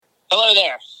Hello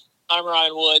there. I'm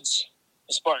Ryan Woods,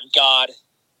 a Spartan God,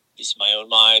 peace of my own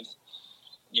mind.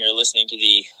 You're listening to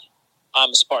the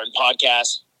I'm a Spartan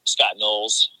podcast, Scott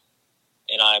Knowles,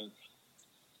 and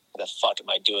what the fuck am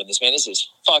I doing this, man? This is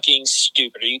fucking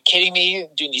stupid. Are you kidding me?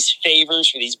 I'm doing these favors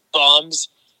for these bums?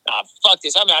 Nah, fuck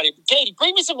this. I'm out of here. Katie,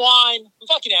 bring me some wine. I'm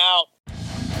fucking out.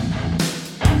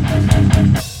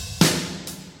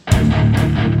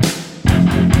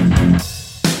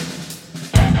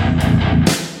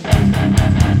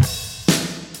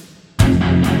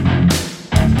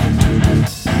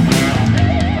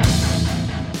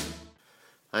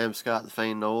 I am Scott the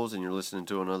Fane Knowles, and you're listening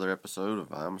to another episode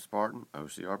of I'm a Spartan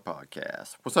OCR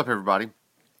Podcast. What's up, everybody?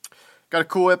 Got a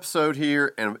cool episode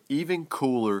here, and an even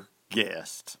cooler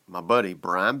guest, my buddy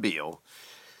Brian Beal.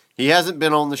 He hasn't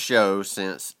been on the show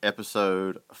since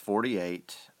episode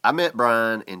 48. I met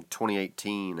Brian in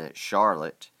 2018 at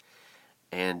Charlotte,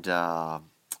 and I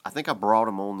think I brought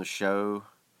him on the show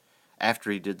after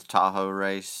he did the Tahoe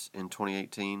race in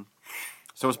 2018.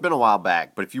 So it's been a while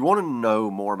back, but if you want to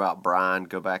know more about Brian,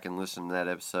 go back and listen to that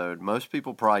episode. Most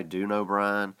people probably do know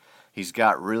Brian. He's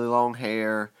got really long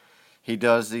hair. He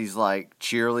does these like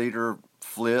cheerleader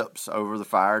flips over the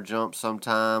fire jump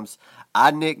sometimes.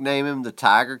 I nickname him the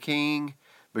Tiger King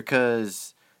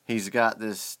because he's got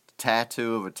this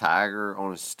tattoo of a tiger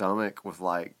on his stomach with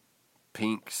like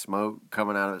pink smoke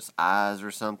coming out of his eyes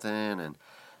or something, and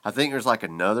I think there's like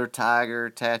another tiger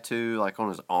tattoo like on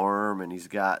his arm, and he's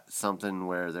got something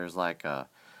where there's like a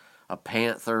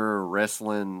panther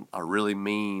wrestling a really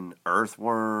mean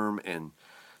earthworm, and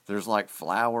there's like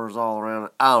flowers all around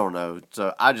it. I don't know.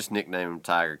 So I just nicknamed him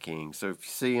Tiger King. So if you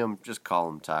see him, just call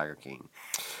him Tiger King.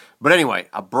 But anyway,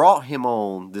 I brought him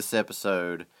on this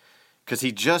episode because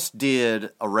he just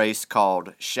did a race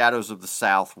called Shadows of the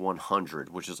South 100,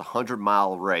 which is a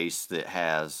 100-mile race that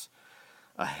has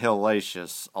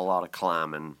a lot of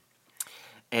climbing,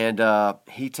 and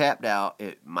he tapped out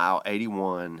at mile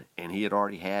 81, and he had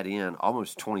already had in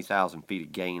almost 20,000 feet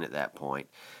of gain at that point.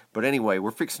 But anyway, we're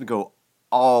fixing to go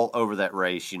all over that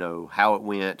race, you know, how it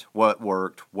went, what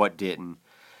worked, what didn't,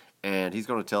 and he's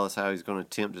going to tell us how he's going to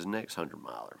attempt his next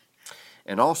 100-miler.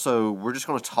 And also, we're just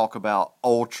going to talk about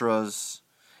ultras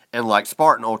and like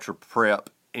Spartan Ultra prep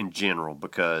in general,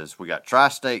 because we got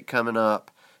Tri-State coming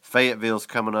up, Fayetteville's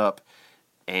coming up.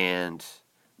 And,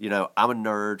 you know, I'm a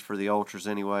nerd for the ultras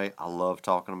anyway. I love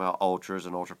talking about ultras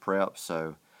and ultra prep,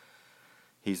 so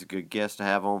he's a good guest to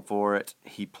have on for it.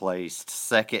 He placed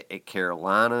second at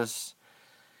Carolinas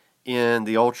in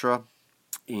the ultra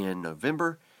in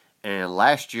November. And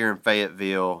last year in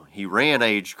Fayetteville, he ran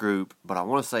age group, but I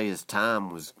want to say his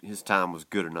time was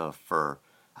good enough for,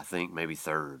 I think, maybe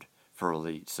third for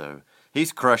elite. So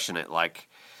he's crushing it. Like,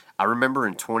 I remember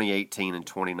in 2018 and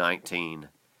 2019,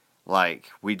 like,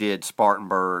 we did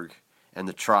Spartanburg and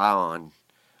the Tryon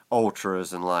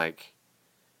Ultras, and, like,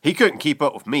 he couldn't keep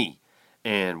up with me.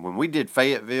 And when we did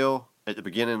Fayetteville at the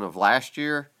beginning of last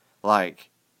year,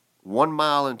 like, 1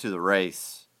 mile into the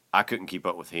race, I couldn't keep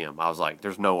up with him. I was like,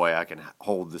 there's no way I can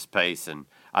hold this pace, and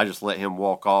I just let him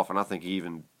walk off, and I think he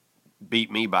even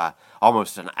beat me by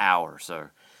almost an hour. So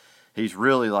he's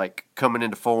really, like, coming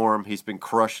into form. He's been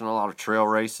crushing a lot of trail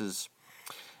races,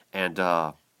 and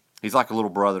he's like a little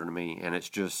brother to me, and it's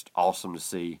just awesome to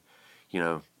see, you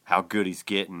know, how good he's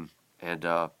getting, and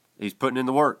he's putting in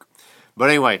the work.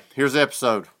 But anyway, here's the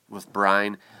episode with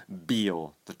Brian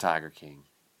Beal, the Tiger King.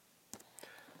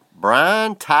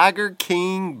 Brian Tiger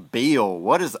King Beal,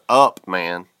 what is up,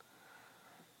 man?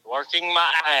 Working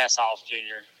my ass off,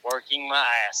 Junior. Working my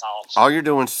ass off. All you're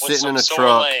doing is sitting in a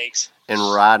truck and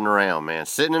riding around, man.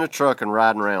 Sitting in a truck and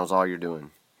riding around is all you're doing.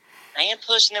 And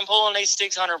pushing and pulling these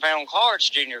 600-pound carts,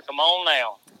 Junior. Come on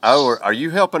now. Oh, are you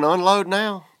helping unload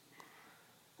now?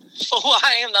 Oh,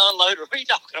 I am the unloader. What are you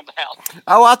talking about?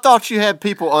 Oh, I thought you had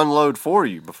people unload for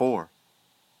you before.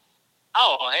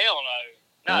 Oh, hell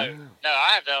no. No, I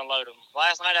have to unload them.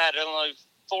 Last night I had to unload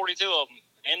 42 of them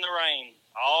in the rain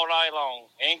all night long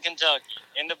in Kentucky,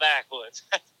 in the backwoods.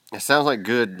 It sounds like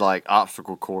good, like,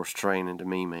 obstacle course training to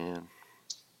me, man.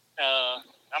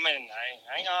 I mean,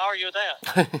 I ain't gonna argue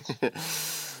with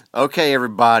that. Okay,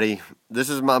 everybody. This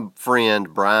is my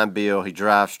friend, Brian Beal. He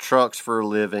drives trucks for a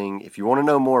living. If you want to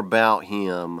know more about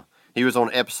him, he was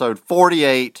on episode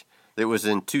 48 that was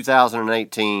in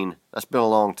 2018. That's been a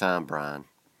long time, Brian.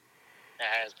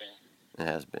 It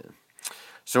has been.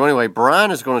 So anyway,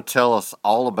 Brian is going to tell us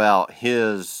all about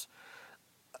his...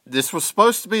 This was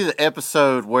supposed to be the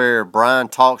episode where Brian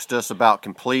talks to us about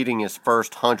completing his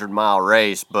first 100-mile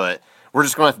race, but we're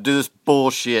just going to have to do this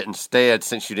bullshit instead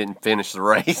since you didn't finish the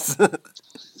race.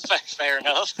 Fair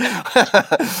enough.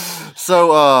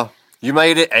 So, You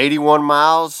made it 81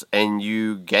 miles, and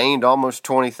you gained almost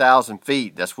 20,000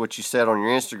 feet. That's what you said on your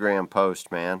Instagram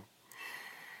post, man.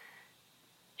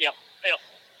 Yep.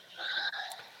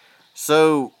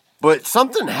 So, but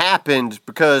something happened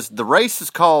because the race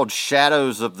is called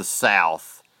Shadows of the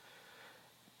South.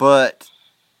 But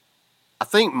I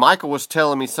think Michael was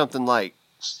telling me something like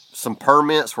some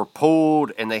permits were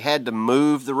pulled and they had to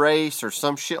move the race or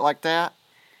some shit like that.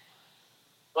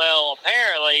 Well,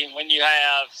 apparently, when you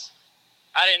have,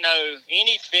 I didn't know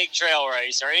any big trail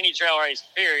race or any trail race,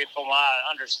 period, from what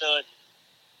I understood.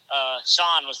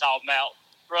 Sean was talking about,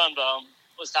 Run Bum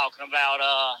was talking about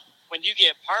when you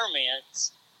get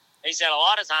permits. He said a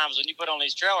lot of times when you put on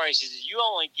these trail races, you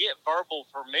only get verbal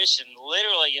permission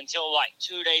literally until like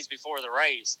 2 days before the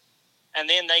race. And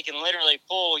then they can literally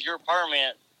pull your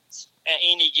permit at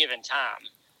any given time.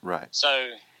 Right. So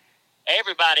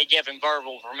everybody gave him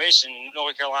verbal permission,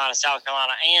 North Carolina, South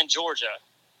Carolina, and Georgia.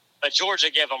 But Georgia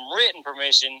gave them written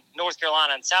permission. North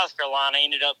Carolina and South Carolina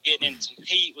ended up getting in some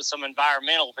heat with some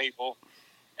environmental people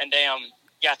and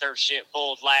got their shit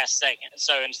pulled last second.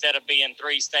 So instead of being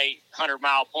 3-state,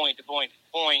 100-mile point to point to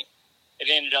point, it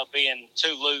ended up being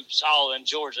 2 loops all in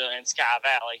Georgia and Sky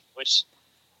Valley, which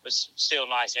was still a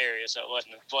nice area, so it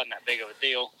wasn't that big of a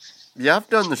deal. Yeah, I've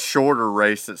done the shorter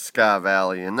race at Sky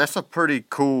Valley, and that's a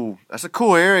cool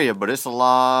area, but it's a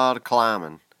lot of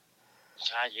climbing.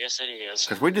 Yes, it is.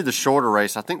 Because we did the shorter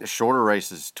race. I think the shorter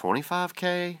race is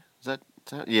 25K. Is that?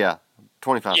 Yeah,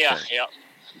 25K. Yeah.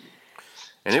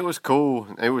 And it was cool.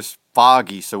 It was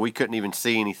foggy, so we couldn't even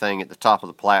see anything at the top of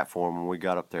the platform when we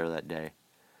got up there that day.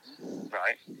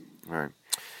 Right.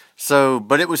 So,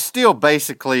 but it was still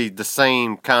basically the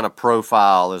same kind of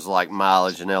profile as like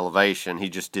mileage and elevation. He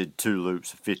just did 2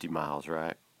 loops of 50 miles,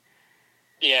 right?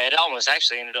 Yeah, it almost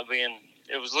actually ended up being,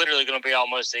 it was literally going to be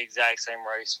almost the exact same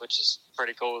race, which is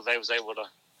pretty cool. They was able to,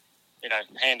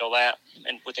 handle that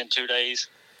within 2 days.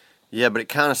 Yeah, but it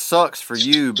kind of sucks for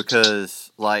you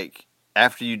because, like,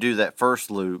 after you do that first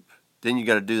loop, then you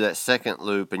got to do that second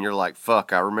loop, and you're like,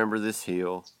 fuck, I remember this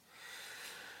hill.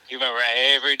 You remember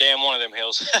every damn one of them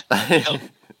hills.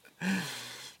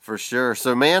 For sure.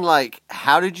 So, man, like,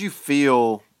 how did you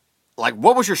feel? Like,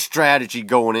 what was your strategy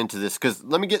going into this? Because,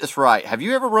 let me get this right. Have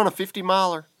you ever run a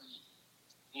 50-miler?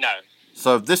 No.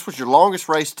 So, if this was your longest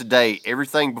race to date,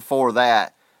 everything before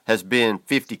that has been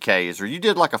 50Ks. Or you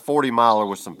did like a 40-miler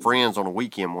with some friends on a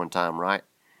weekend one time, right?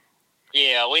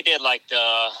 Yeah, we did like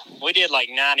 99%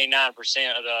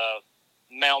 of the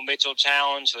Mount Mitchell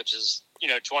Challenge, which is,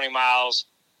 20 miles,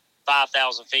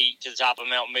 5,000 feet to the top of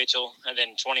Mount Mitchell, and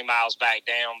then 20 miles back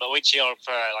down. But we chilled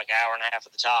for like an hour and a half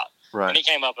at the top. Right. And he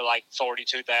came up at like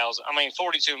 42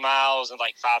 miles and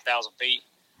like 5,000 feet.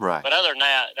 Right. But other than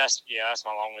that, that's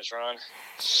my longest run.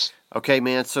 Okay,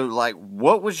 man. So, like,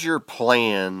 what was your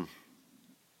plan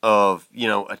of,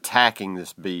 attacking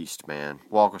this beast, man?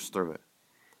 Walk us through it.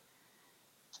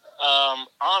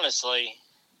 Honestly,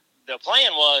 the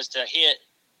plan was to hit,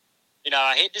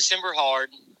 I hit December hard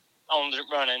on the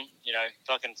running,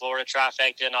 fucking Florida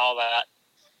trifecta and all that.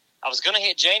 I was going to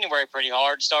hit January pretty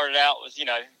hard. Started out with,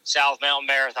 South Mountain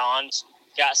Marathons.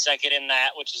 Got second in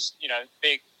that, which is,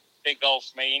 big goal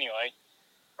for me anyway.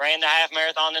 Ran the half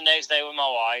marathon the next day with my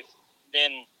wife.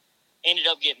 Then ended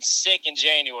up getting sick in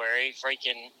January.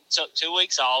 Freaking took 2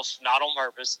 weeks off, not on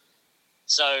purpose.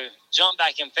 So jumped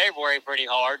back in February pretty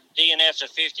hard. DNF to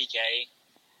 50K.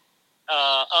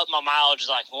 Up my mileage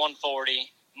like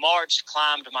 140. March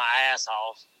climbed my ass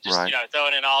off. Just, right.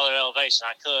 Throwing in all the elevation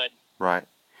I could. Right.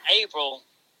 April,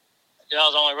 I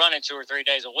was only running 2 or 3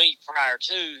 days a week prior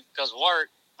to because of work,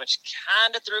 which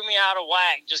kind of threw me out of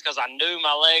whack just because I knew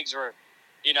my legs were,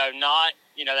 not,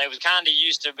 they was kind of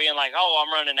used to being like, oh,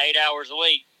 I'm running 8 hours a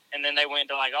week. And then they went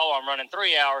to like, oh, I'm running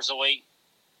 3 hours a week.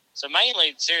 So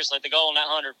mainly, seriously, the goal in that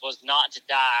 100 was not to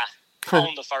die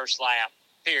on the first lap,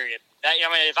 period.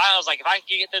 If I could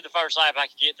get through the first lap, I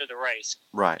could get through the race.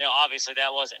 Right. Obviously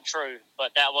that wasn't true,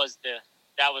 but that was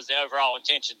the overall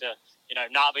intention to,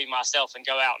 not be myself and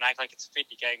go out and act like it's a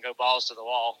 50K and go balls to the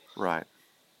wall. Right.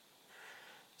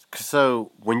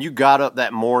 So when you got up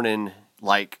that morning,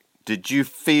 like, did you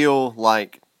feel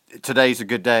like today's a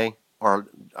good day? Or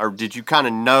did you kind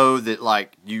of know that,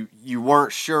 like, you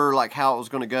weren't sure, like, how it was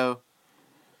going to go?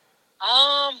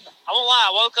 I won't lie.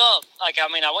 I woke up, I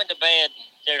went to bed,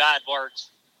 dude, I had worked,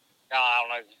 I don't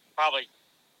know, probably,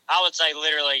 I would say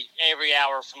literally every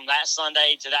hour from that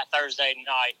Sunday to that Thursday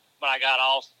night when I got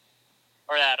off,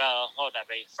 or that, what would that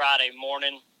be, Friday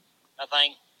morning, I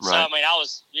think. Right. So, I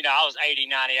was 80,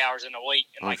 90 hours in a week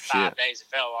in 5 days, it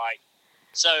felt like.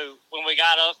 So, when we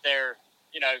got up there,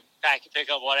 pick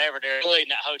up whatever. They're really in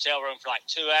that hotel room for like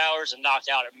 2 hours and knocked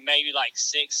out at maybe like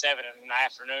 6, 7 in the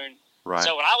afternoon. Right.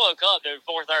 So when I woke up, dude,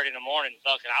 4:30 in the morning,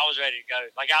 I was ready to go.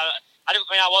 Like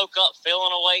I woke up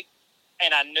feeling awake,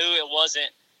 and I knew it wasn't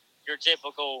your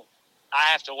typical. I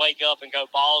have to wake up and go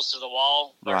balls to the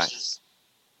wall versus,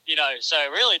 So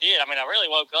it really did. I mean, I really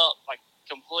woke up like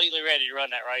completely ready to run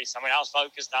that race. I mean, I was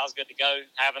focused. I was good to go,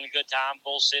 having a good time,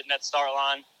 bullshitting at the start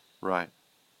line. Right.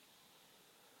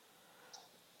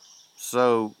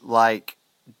 So, like,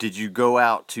 did you go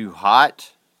out too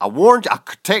hot? I warned you. I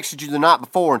texted you the night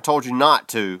before and told you not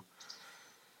to.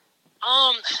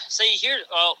 See, here's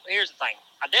the thing.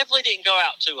 I definitely didn't go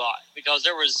out too hot because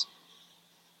there was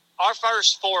our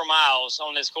first 4 miles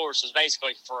on this course was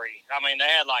basically free. I mean, they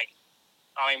had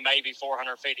maybe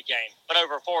 400 feet a gain, but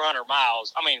over 4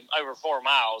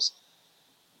 miles,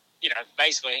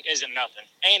 basically isn't nothing.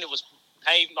 And it was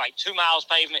paved, like 2 miles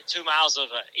pavement, 2 miles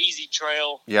of an easy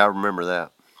trail. Yeah, I remember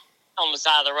that. On the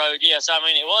side of the road, yeah. So, I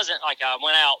mean, it wasn't like I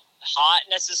went out hot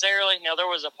necessarily. Now, there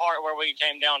was a part where we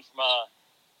came down from,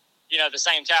 the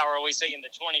same tower we see in the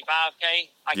 25K.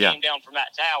 I came down from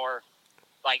that tower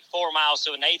like 4 miles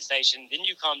to an aid station. Then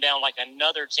you come down like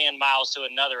another 10 miles to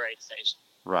another aid station.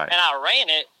 Right. And I ran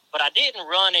it, but I didn't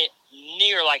run it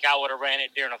near like I would have ran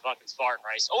it during a fucking Spartan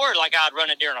race or like I'd run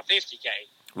it during a 50K.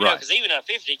 Right. Because even a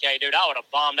 50K, dude, I would have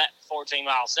bombed that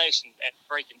 14-mile section at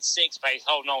freaking 6 pace,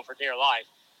 holding on for dear life.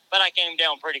 But I came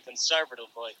down pretty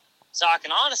conservatively. So I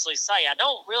can honestly say I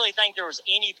don't really think there was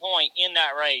any point in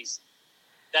that race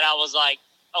that I was like,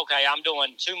 okay, I'm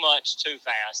doing too much too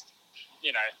fast,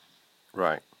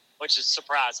 Right. Which is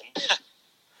surprising.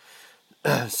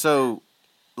 So,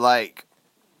 like,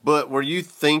 but when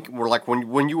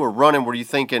you were running, were you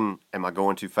thinking, am I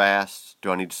going too fast?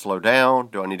 Do I need to slow down?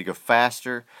 Do I need to go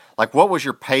faster? Like, what was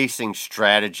your pacing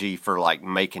strategy for, like,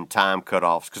 making time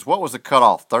cutoffs? Because what was the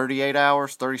cutoff, 38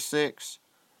 hours, 36?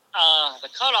 The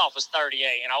cutoff was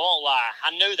 38, and I won't lie.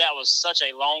 I knew that was such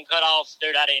a long cutoff.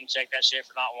 Dude, I didn't check that shit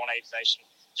for not one aid station.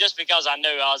 Just because I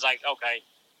knew, I was like, okay,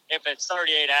 if it's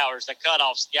 38 hours, the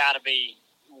cutoff's got to be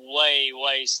way,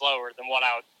 way slower than what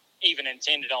I even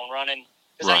intended on running.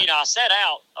 Because, Right. I set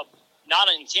out, not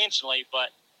intentionally, but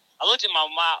I looked at my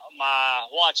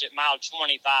watch at mile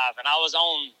 25, and I was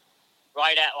on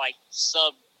right at, like,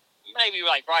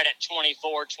 right at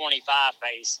 24, 25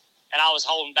 pace. And I was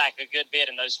holding back a good bit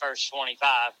in those first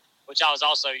 25, which I was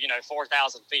also,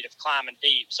 4,000 feet of climbing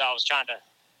deep. So I was trying to,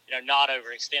 not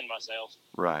overextend myself.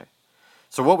 Right.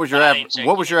 So what was your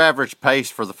average pace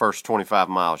for the first 25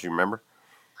 miles? You remember?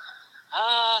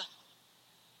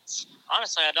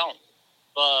 Honestly, I don't.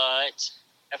 But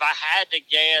if I had to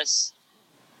guess,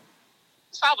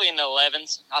 it's probably in the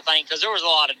 11s, I think, because there was a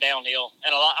lot of downhill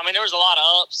and there was a lot of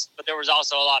ups, but there was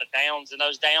also a lot of downs. And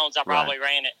those downs, I probably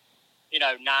ran at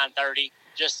 9:30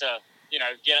 just to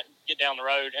get down the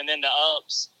road. And then the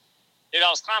ups, dude, I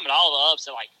was climbing all the ups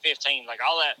at like 15. Like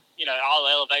all that, all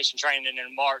the elevation training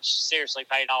in March seriously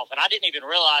paid off. And I didn't even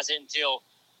realize it until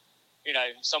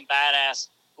some badass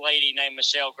lady named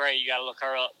Michelle Gray, you got to look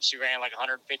her up. She ran like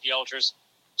 150 ultras.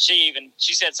 She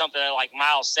said something at like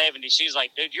mile 70. She's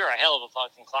like, dude, you're a hell of a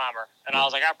fucking climber. And I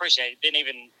was like, I appreciate it.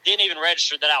 Didn't even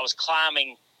register that I was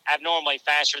climbing abnormally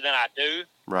faster than I do.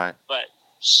 Right. But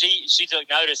she took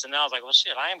notice, and then I was like, well,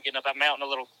 shit, I am getting up that mountain a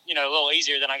little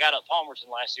easier than I got up Palmerton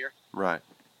last year. Right.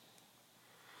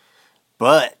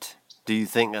 But do you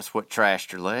think that's what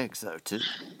trashed your legs, though, too?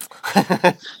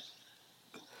 I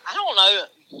don't know.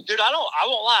 Dude, I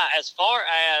won't lie. As far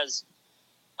as,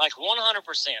 like, 100%,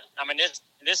 I mean, this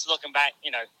is looking back,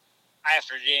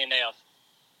 after DNF,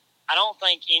 I don't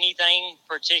think anything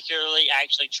particularly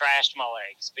actually trashed my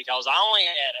legs, because I only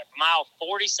had at mile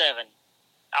 47,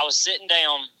 I was sitting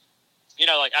down,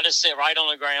 I just sit right on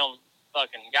the ground,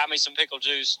 fucking got me some pickle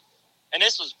juice. And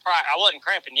this was prior, I wasn't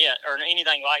cramping yet or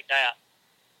anything like that.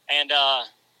 And I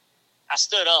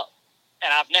stood up,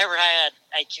 and I've never had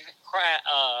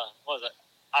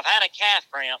I've had a calf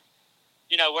cramp,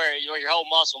 where your whole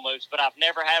muscle moves, but I've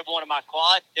never had one in my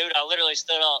quad. Dude, I literally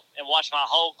stood up and watched my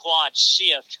whole quad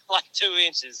shift like 2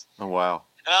 inches. Oh, wow.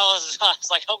 And I was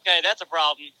like, okay, that's a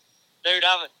problem. Dude,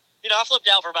 I flipped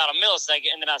out for about a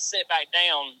millisecond, and then I sit back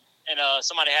down, and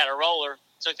somebody had a roller,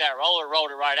 took that roller,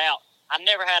 rolled it right out. I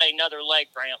never had another leg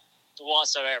cramp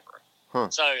whatsoever. Huh.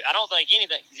 So I don't think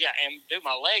anything, and dude,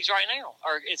 my legs right now,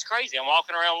 it's crazy. I'm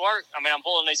walking around work. I mean, I'm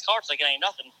pulling these carts like it ain't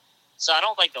nothing. So I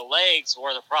don't think the legs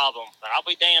were the problem. But I'll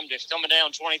be damned if coming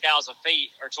down 20,000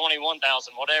 feet or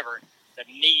 21,000, whatever, the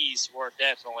knees were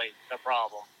definitely the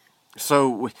problem.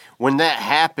 So when that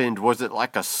happened, was it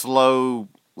like a slow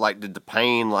Like, did the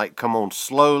pain, like, come on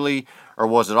slowly? Or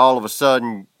was it all of a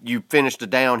sudden you finished a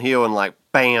downhill and, like,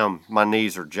 bam, my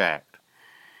knees are jacked?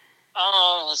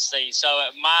 Let's see. So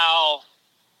at mile,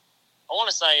 I want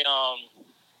to say,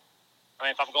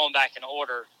 if I'm going back in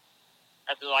order,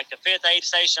 at the 5th aid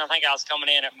station, I think I was coming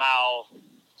in at mile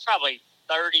probably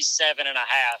 37 and a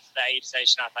half, the aid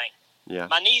station, I think. Yeah.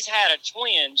 My knees had a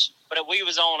twinge, but we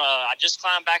was on I just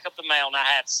climbed back up the mountain. I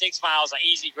had 6 miles of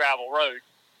easy gravel road,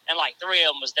 and 3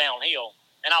 of them was downhill.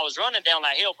 And I was running down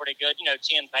that hill pretty good,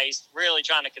 10 pace, really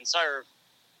trying to conserve.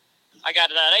 I got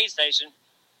to that aid station.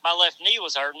 My left knee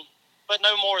was hurting, but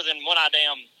no more than when I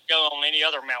go on any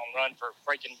other mountain run for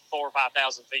freaking 4,000 or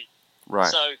 5,000 feet. Right.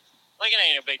 So, it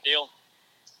ain't a big deal.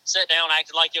 Sat down,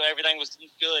 acted like everything was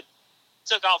good.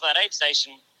 Took off that aid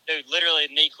station. Dude, literally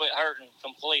the knee quit hurting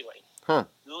completely. Huh.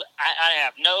 I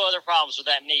have no other problems with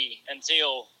that knee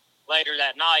until later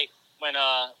that night when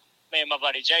me and my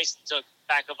buddy Jason took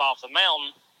back up off the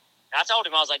mountain. And I told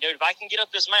him, I was like, dude, if I can get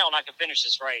up this mountain, I can finish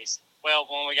this race. Well,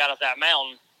 when we got up that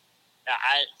mountain,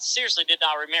 I seriously did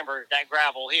not remember that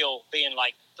gravel hill being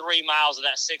 3 miles of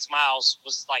that 6 miles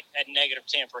was at negative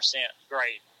 10%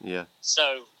 grade. Yeah.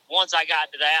 So once I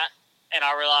got to that and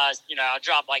I realized, I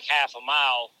dropped half a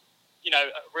mile,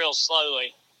 real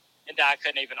slowly. And I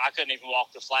couldn't even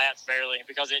walk the flats barely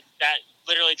because that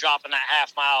literally dropping that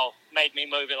half mile made me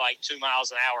move at 2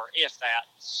 miles an hour, if that.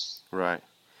 Right.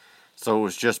 So it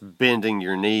was just bending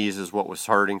your knees is what was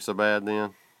hurting so bad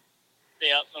then?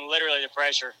 Yep, and literally the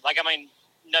pressure.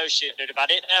 No shit, dude. If I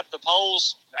didn't have the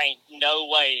poles, ain't no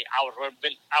way I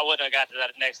wouldn't have got to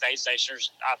that next aid station.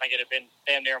 I think it'd have been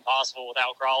damn near impossible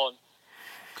without crawling.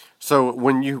 So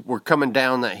when you were coming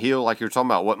down that hill, like you were talking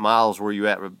about, what miles were you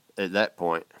at that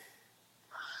point?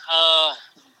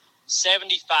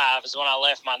 75 is when I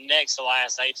left my next to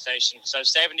last aid station. So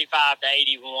 75 to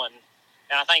 81.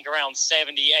 And I think around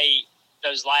 78,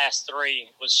 those last 3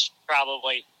 was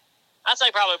probably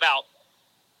about,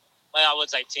 I would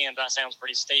say 10, but that sounds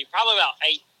pretty steep. Probably about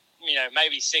 8,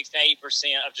 maybe 6 to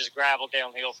 8% of just gravel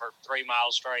downhill for 3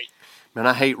 miles straight. Man,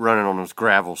 I hate running on those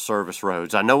gravel service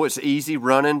roads. I know it's easy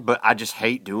running, but I just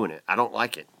hate doing it. I don't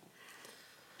like it.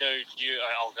 Dude,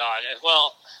 oh God.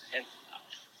 Well, and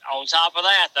on top of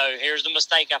that, though, here's the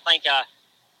mistake I think I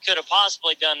could have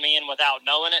possibly done me in without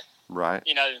knowing it. Right.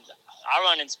 I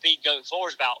run in Speed Goat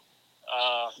 4s about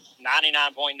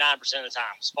 99.9% of the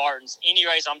time. Spartans, any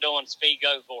race I'm doing, Speed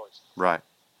Goat 4s. Right.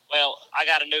 Well, I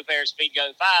got a new pair of Speed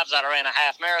Goat 5s that I ran a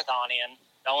half marathon in.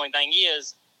 The only thing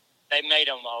is, they made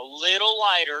them a little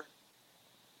lighter.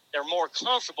 They're more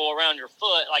comfortable around your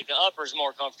foot, the upper's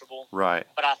more comfortable. Right.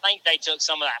 But I think they took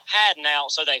some of that padding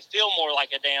out, so they feel more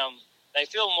like a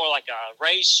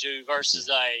race shoe versus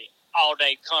a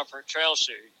all-day comfort trail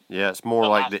shoe. Yeah, it's more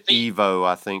like the feet, Evo,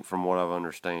 I think, from what I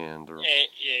understand.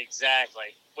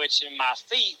 Exactly. Which in my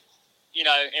feet,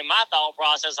 in my thought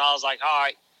process, I was like, all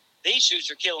right, these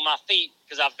shoes are killing my feet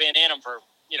because I've been in them for,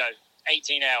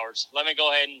 18 hours. Let me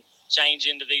go ahead and change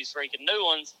into these freaking new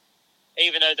ones.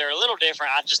 Even though they're a little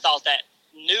different, I just thought that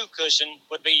new cushion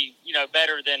would be,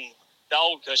 better than the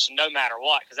old cushion no matter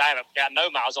what because I haven't got no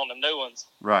miles on the new ones.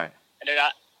 Right. And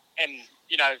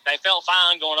they felt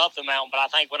fine going up the mountain, but I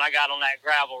think when I got on that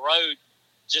gravel road,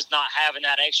 just not having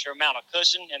that extra amount of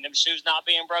cushion and them shoes not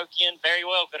being broke in, very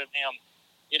well could have,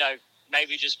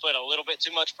 maybe just put a little bit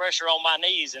too much pressure on my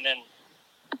knees, and then,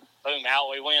 boom, out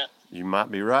we went. You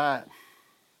might be right.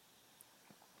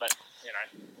 But,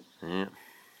 Yeah.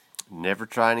 Never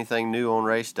try anything new on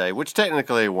race day, which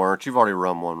technically they weren't. You've already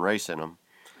run one race in them.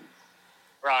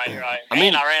 Right. I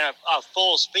ran a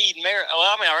full speed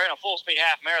I ran a full speed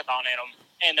half marathon in them,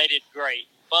 and they did great.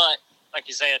 But like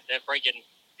you said, they're freaking,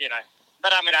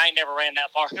 But I ain't never ran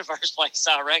that far in the first place,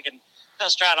 so I reckon I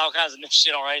was trying all kinds of new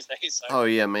shit on race days. So. Oh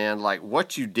yeah, man!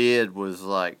 What you did was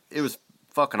it was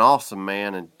fucking awesome,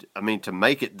 man. And to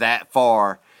make it that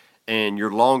far, and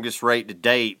your longest rate to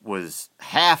date was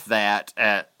half that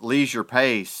at leisure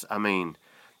pace.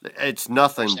 It's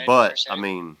nothing but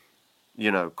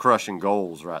crushing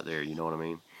goals right there. You know what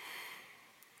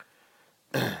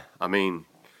I mean?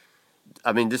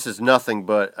 This is nothing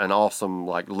but an awesome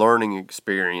learning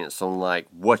experience on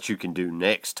what you can do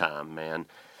next time, man.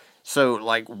 So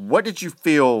what did you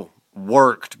feel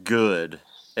worked good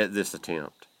at this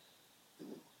attempt?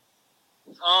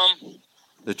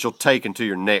 That you'll take into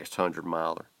your next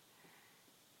 100-miler.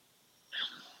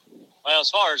 Well, as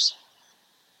far as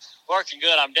working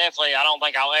good, I don't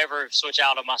think I'll ever switch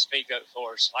out of my Speed Goat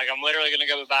 4s. I'm literally going to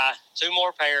go buy 2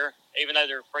 more pair, even though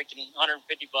they're freaking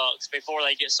 $150 before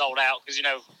they get sold out. Because,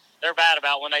 they're bad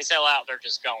about when they sell out, they're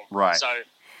just gone. Right. So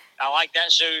I like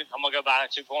that shoe. I'm going to go buy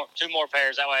two more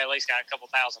pairs. That way I at least got a couple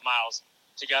thousand miles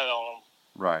to go on them.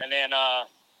 Right. And then,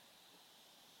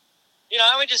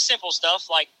 just simple stuff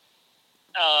like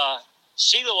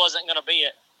Sheila wasn't going to be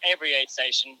at every aid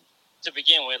station to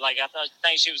begin with. Like, I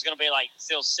think she was going to be, like,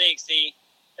 still 60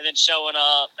 and then showing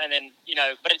up. And then,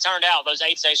 but it turned out those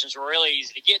aid stations were really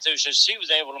easy to get to. So she was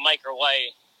able to make her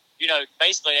way,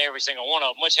 basically every single one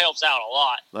of them, which helps out a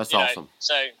lot. That's awesome.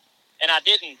 So, and I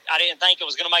didn't think it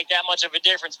was going to make that much of a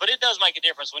difference, but it does make a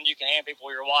difference when you can hand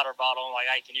people your water bottle and like,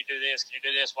 hey, can you do this? Can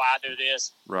you do this? Why I do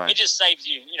this? Right. It just saves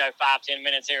you, 5-10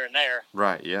 minutes here and there.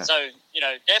 Right. Yeah. So,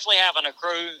 definitely having a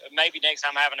crew, maybe next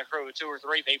time having a crew with 2 or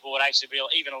 3 people would actually be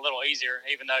even a little easier,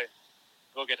 even though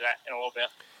we'll get to that in a little bit.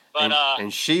 But,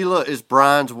 and Sheila is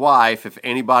Brian's wife, if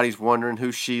anybody's wondering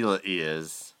who Sheila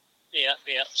is. Yeah.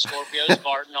 Scorpio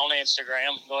Spartan on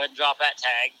Instagram. Go ahead and drop that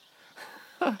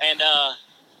tag. And,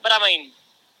 but I mean,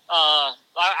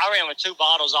 I ran with 2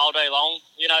 bottles all day long,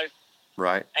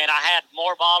 Right. And I had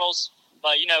more bottles,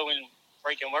 but when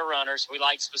freaking we're runners, we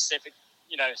like specific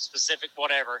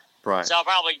whatever. Right. So I'll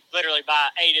probably literally buy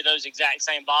 8 of those exact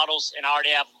same bottles and I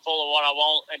already have them full of what I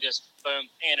want and just boom,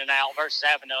 in and out versus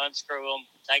having to unscrew them,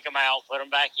 take them out, put them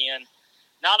back in.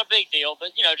 Not a big deal, but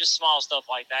just small stuff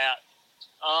like that.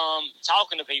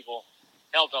 Talking to people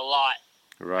helped a lot.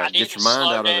 Right. Get your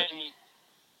mind out of it.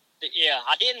 Yeah,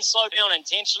 I didn't slow down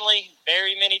intentionally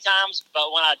very many times,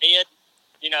 but when I did,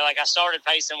 like I started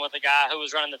pacing with a guy who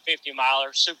was running the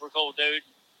 50-miler, super cool dude.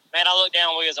 Man, I looked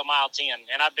down, we was a mile 10,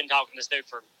 and I've been talking to this dude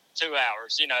for 2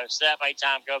 hours, so that made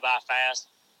time go by fast.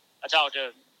 I talked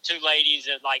to 2 ladies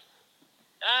at like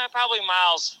probably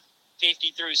miles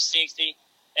 50 through 60,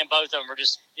 and both of them were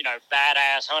just,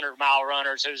 badass 100-mile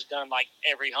runners who's done like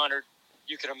every 100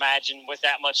 you could imagine with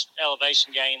that much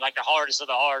elevation gain, like the hardest of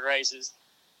the hard races.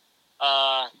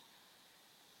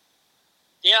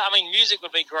 Music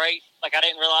would be great. Like, I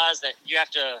didn't realize that you have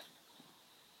to.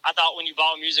 I thought when you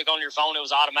bought music on your phone, it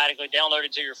was automatically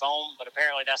downloaded to your phone, but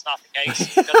apparently that's not the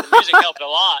case because the music helped a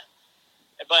lot.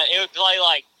 But it would play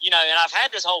like, and I've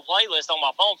had this whole playlist on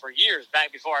my phone for years,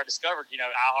 back before I discovered,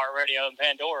 iHeartRadio and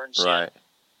Pandora and shit. Right.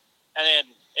 And then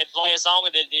it'd play a song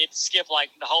and it'd skip like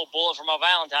the whole Bullet for My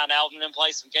Valentine album and then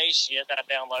play some Case shit that I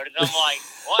downloaded. And I'm like,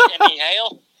 what in the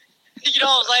hell? You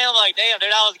know what I'm saying? I'm like, damn, dude,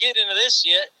 I was getting into this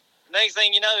shit. Next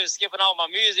thing you know, is skipping all my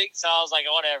music. So I was like,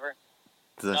 whatever.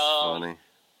 That's funny.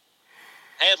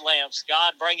 Headlamps.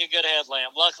 God, bring a good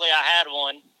headlamp. Luckily, I had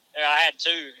one. I had 2,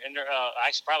 and I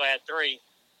actually probably had 3.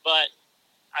 But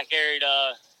I carried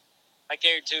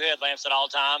 2 headlamps at all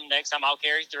time. Next time I'll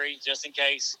carry 3 just in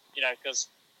case, because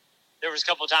there was a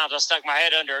couple of times I stuck my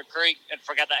head under a creek and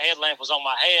forgot that headlamp was on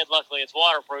my head. Luckily, it's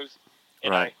waterproof.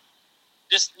 Right.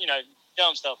 Just,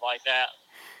 dumb stuff like that.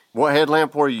 What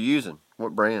headlamp were you using?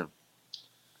 What brand?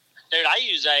 Dude, I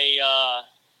use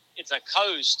it's a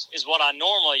Coast is what I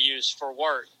normally use for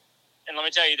work. And let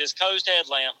me tell you, this Coast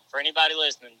headlamp, for anybody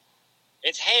listening,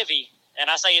 it's heavy. And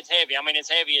I say it's heavy. I mean, it's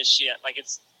heavy as shit.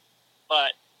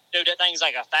 But, dude, that thing's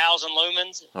like 1,000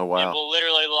 lumens. Oh, wow. It will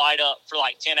literally light up for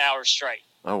like 10 hours straight.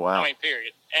 Oh, wow. I mean,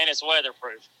 period. And it's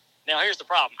weatherproof. Now, here's the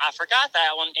problem. I forgot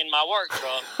that one in my work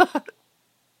truck.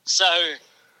 So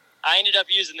I ended up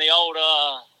using the old,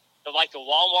 the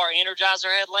Walmart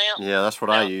Energizer headlamp. Yeah, that's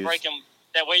what I use.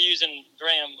 That we use in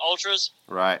Graham Ultras.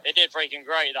 Right. It did freaking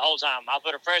great the whole time. I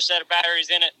put a fresh set of batteries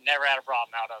in it, never had a problem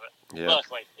out of it. Yeah.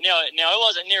 Luckily. Now it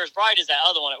wasn't near as bright as that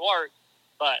other one at work,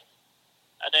 but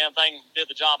that damn thing did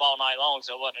the job all night long,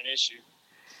 so it wasn't an issue.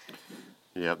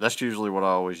 Yeah, that's usually what I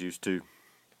always use too.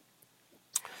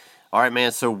 All right,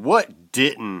 man, so what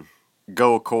didn't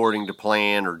go according to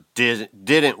plan or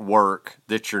didn't work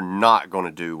that you're not going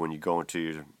to do when you go into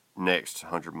your next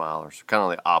 100 milers? Kind of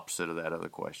the opposite of that other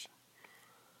question.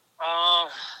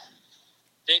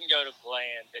 Didn't go to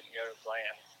plan.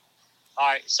 All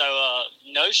right, so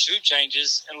no shoe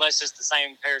changes unless it's the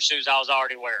same pair of shoes I was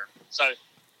already wearing. So if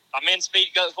I'm in Speed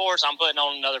Goat Force, I'm putting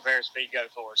on another pair of Speed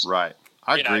Goat Force. Right.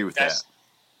 I agree with that.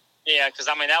 Yeah, because,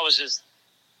 I mean, that was just,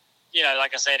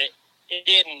 like I said, it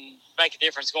didn't make a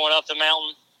difference going up the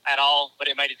mountain at all, but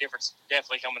it made a difference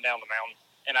definitely coming down the mountain,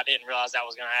 and I didn't realize that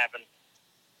was going to happen.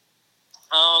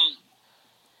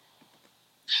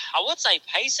 I would say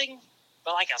pacing,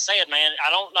 but like I said, man, I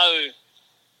don't know.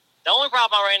 The only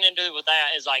problem I ran into with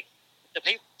that is like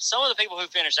some of the people who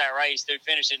finished that race, they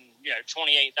finished in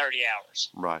 28, 30 hours.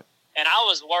 Right. And I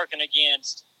was working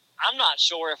against. I'm not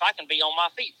sure if I can be on my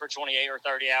feet for 28 or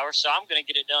 30 hours, so I'm going to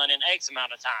get it done in X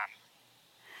amount of time.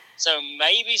 So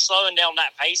maybe slowing down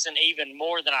that pacing even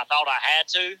more than I thought I had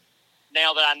to.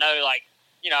 Now that I know,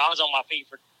 I was on my feet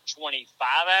for 25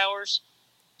 hours.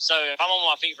 So if I'm on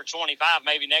my feet for 25,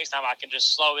 maybe next time I can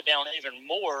just slow it down even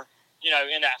more,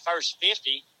 in that first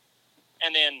 50,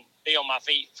 and then be on my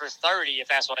feet for 30 if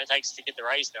that's what it takes to get the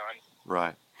race done.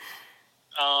 Right.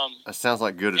 That sounds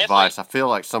like good definitely. Advice. I feel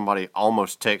like somebody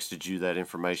almost texted you that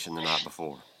information the night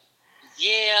before.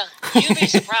 Yeah, you'd be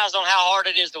surprised on how hard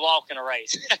it is to walk in a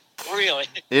race. Really.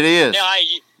 It is. Now,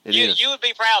 you would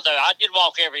be proud, though. I did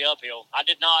walk every uphill. I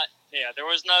did not, there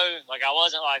was no, I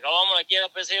wasn't like, I'm going to get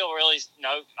up this hill really. No,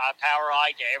 I power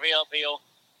hiked every uphill.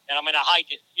 And, I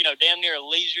hiked it, damn near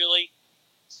leisurely.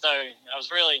 So I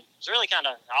was really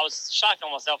I was shocked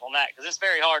on myself on that because it's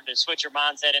very hard to switch your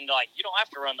mindset into, you don't have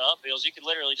to run the uphills. You could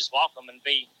literally just walk them and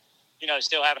be,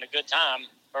 still having a good time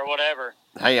or whatever.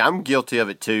 Hey, I'm guilty of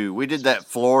it too. We did that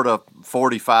Florida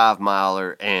 45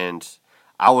 miler, and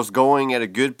I was going at a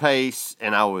good pace,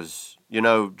 and I was,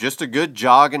 just a good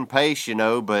jogging pace,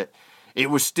 but it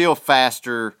was still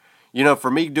faster,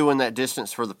 for me doing that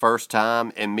distance for the first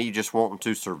time and me just wanting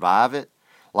to survive it.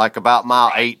 Like about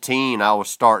mile 18, I was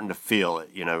starting to feel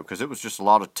it, because it was just a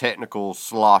lot of technical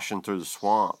sloshing through the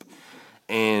swamp.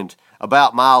 And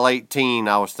about mile 18,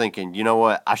 I was thinking, you know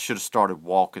what, I should have started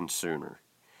walking sooner.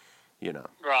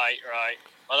 Right.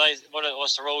 Well,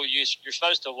 what's the rule? You're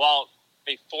supposed to walk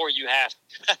before you have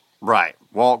to. Right.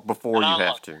 Walk before you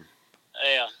have to.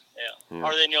 Yeah.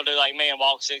 Or then you'll do like me and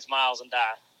walk 6 miles and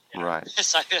die. Right.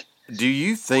 So, do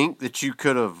you think that you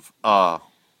could have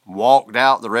walked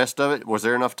out the rest of it? Was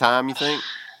there enough time, you think?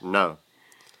 No.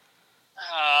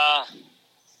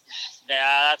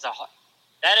 Yeah,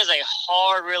 that is a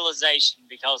hard realization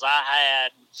because I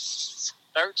had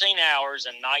 13 hours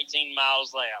and 19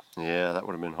 miles left. Yeah, that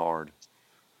would have been hard.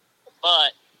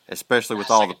 But especially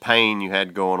with all the pain you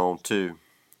had going on too.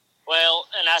 Well,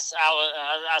 and I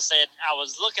said I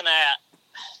was looking at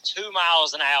 2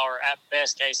 miles an hour at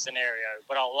best case scenario,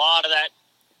 but a lot of that,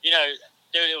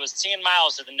 dude, it was 10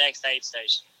 miles to the next aid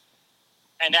station.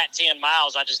 And that 10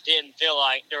 miles, I just didn't feel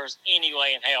like there was any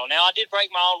way in hell. Now, I did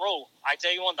break my own rule. I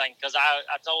tell you one thing, because I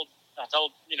told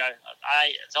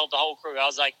the whole crew, I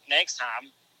was like, next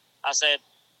time, I said,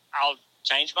 I'll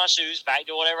change my shoes back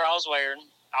to whatever I was wearing.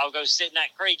 I'll go sit in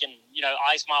that creek and,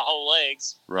 ice my whole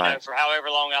legs, for however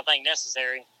long I think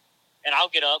necessary. And I'll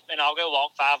get up and I'll go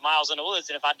walk 5 miles in the woods.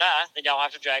 And if I die, then y'all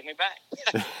have to drag me back.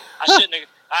 I shouldn't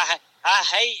have. I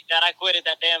hate that I quit at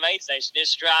that damn aid station.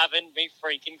 It's driving me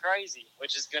freaking crazy,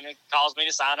 which is going to cause me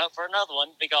to sign up for another one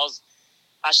because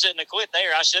I shouldn't have quit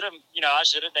there. I should have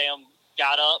damn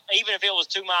got up. Even if it was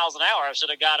 2 miles an hour, I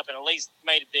should have got up and at least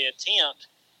made the attempt.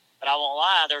 But I won't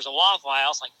lie, there's a Waffle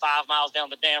House like 5 miles down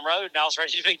the damn road, and I was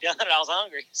ready to be done, and I was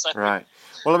hungry. So. Right.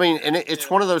 Well, and it's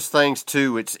one of those things,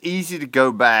 too. It's easy to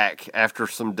go back after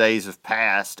some days have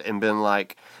passed and been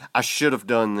like, I should have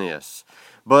done this.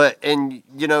 But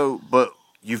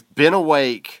you've been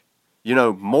awake,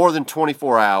 more than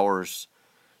 24 hours.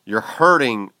 You're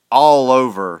hurting all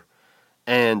over,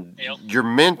 and your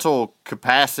mental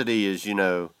capacity is,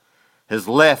 has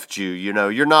left you.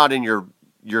 You're not in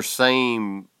your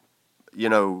same,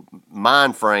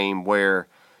 mind frame where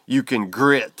you can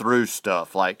grit through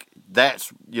stuff. Like,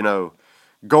 that's,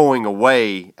 going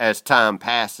away as time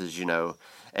passes,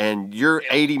 And you're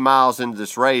 80 miles into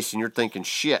this race, and you're thinking,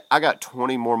 shit, I got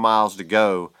 20 more miles to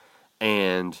go,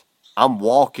 and I'm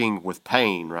walking with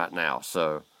pain right now.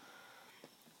 So,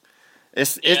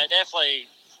 definitely.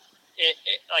 It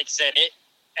like I said,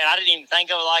 and I didn't even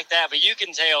think of it like that, but you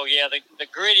can tell, the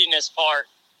grittiness part,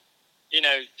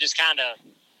 just kind of,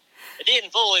 it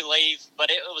didn't fully leave, but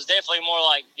it was definitely more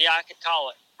like, I could call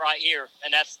it right here,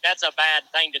 and that's a bad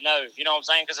thing to know. You know what I'm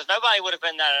saying? Because if nobody would have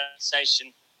been at that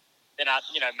station, then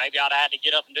maybe I'd have had to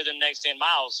get up and do the next 10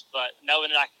 miles. But knowing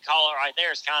that I could call it right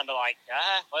there is kind of like,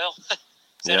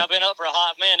 I've been up for a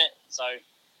hot minute, so.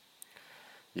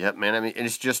 Yep, man.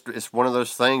 It's one of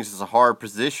those things. It's a hard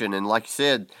position, and like you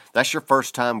said, that's your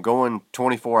first time going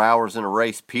 24 hours in a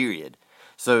race, period.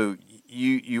 So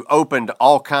you opened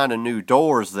all kind of new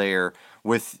doors there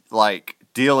with, like,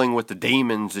 dealing with the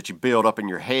demons that you build up in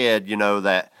your head,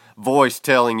 that voice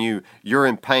telling you you're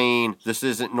in pain, this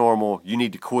isn't normal, you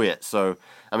need to quit. So,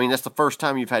 that's the first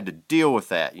time you've had to deal with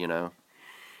that,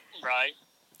 Right.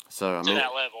 So, to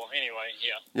that level, anyway,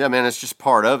 yeah. Yeah, man, it's just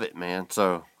part of it, man.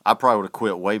 So, I probably would have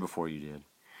quit way before you did.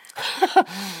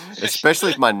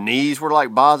 Especially if my knees were,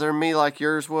 like, bothering me like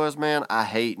yours was, man. I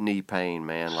hate knee pain,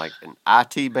 man. Like, an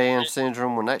IT band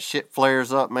syndrome, when that shit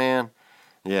flares up, man.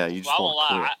 Yeah, you just want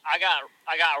to quit.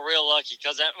 I got real lucky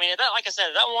because, like I said,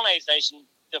 that one aid station,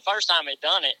 the first time it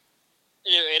done it,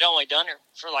 it only done it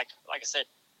for, like I said,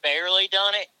 barely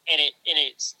done it, and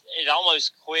it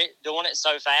almost quit doing it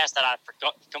so fast that I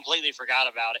completely forgot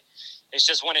about it. It's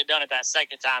just when it done it that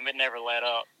second time, it never let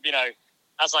up. You know,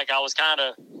 that's like I was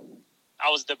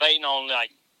debating on,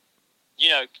 like, you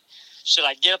know, should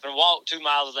I get up and walk 2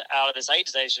 miles out of this aid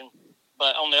station?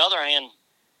 But on the other hand,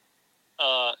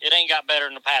 it ain't got better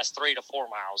in the past 3 to 4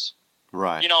 miles.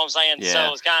 Right. You know what I'm saying? Yeah.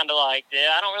 So it's kind of like,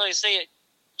 yeah, I don't really see it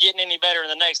getting any better in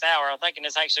the next hour. I'm thinking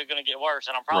it's actually going to get worse,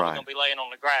 and I'm probably going to be laying on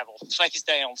the gravel, face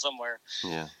down somewhere.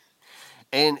 Yeah.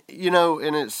 And, you know,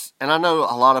 and I know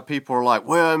a lot of people are like,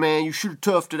 well, man, you should have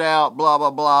toughed it out, blah,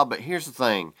 blah, blah. But here's the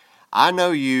thing. I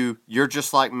know you're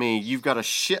just like me. You've got a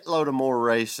shitload of more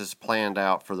races planned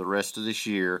out for the rest of this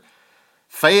year.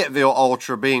 Fayetteville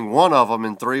Ultra being one of them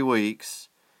in 3 weeks.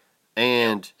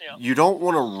 And you don't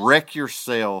want to wreck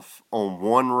yourself on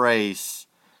one race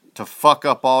to fuck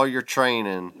up all your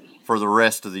training for the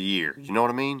rest of the year. You know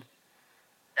what I mean?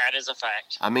 That is a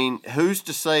fact. I mean, who's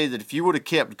to say that if you would have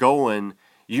kept going,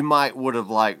 you might would have,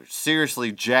 like,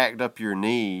 seriously jacked up your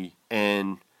knee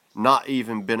and not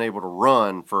even been able to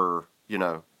run for, you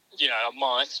know, a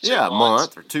month. A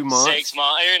month or 2 months. 6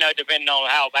 months, you know, depending on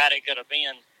how bad it could have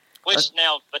been.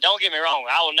 But don't get me wrong,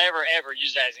 I will never, ever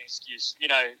use that as an excuse, you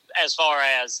know, as far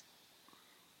as,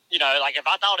 you know, like if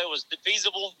I thought it was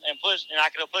feasible and I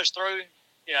could have pushed through,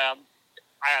 you know,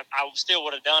 I still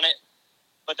would have done it.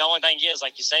 But the only thing is,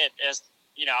 like you said, is,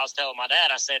 you know, I was telling my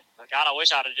dad, I said, God, I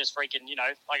wish I'd have just freaking, you know,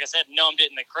 like I said, numbed it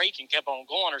in the creek and kept on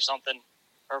going or something,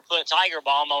 or put Tiger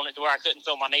Balm on it to where I couldn't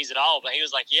feel my knees at all. But he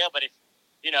was like, yeah, but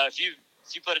if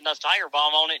you put enough Tiger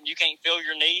Balm on it and you can't feel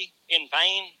your knee in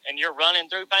pain and you're running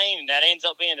through pain and that ends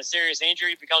up being a serious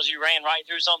injury because you ran right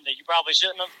through something that you probably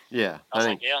shouldn't have. Yeah. I was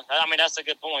like, yeah, I mean, that's a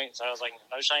good point. So I was like,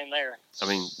 no shame there. I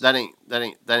mean,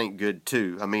 that ain't good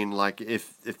too. I mean, like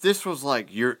if this was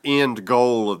like your end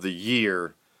goal of the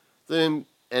year, then,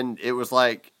 and it was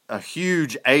like a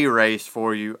huge A race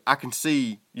for you, I can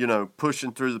see, you know,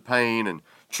 pushing through the pain and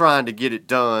trying to get it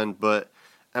done. But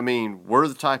I mean, we're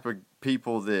the type of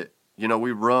people that, you know,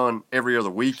 we run every other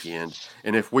weekend,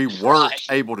 and if we weren't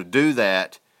able to do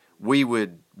that, we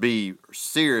would be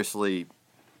seriously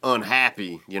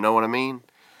unhappy. You know what I mean?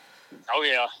 Oh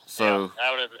yeah. So yeah,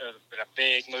 that would have been a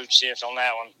big mood shift on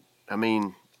that one.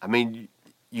 I mean,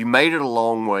 you made it a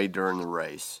long way during the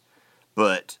race,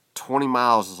 but 20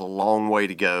 miles is a long way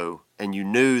to go, and you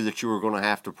knew that you were going to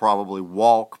have to probably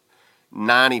walk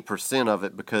 90% of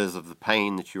it because of the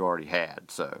pain that you already had.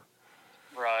 So,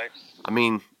 right. I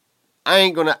mean,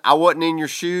 I wasn't in your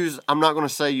shoes. I'm not going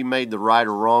to say you made the right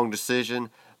or wrong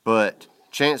decision, but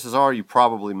chances are you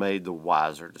probably made the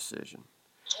wiser decision.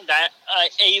 That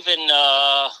even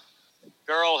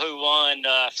girl who won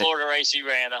Florida race you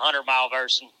ran, the 100-mile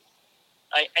version,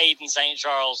 Aiden St.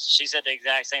 Charles, she said the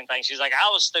exact same thing. She was like, I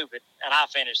was stupid, and I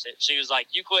finished it. She was like,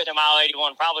 you quit at mile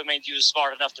 81 probably means you was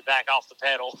smart enough to back off the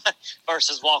pedal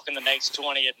versus walking the next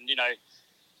 20 and, you know,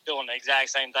 doing the exact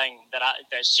same thing that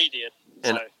she did.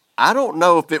 And I don't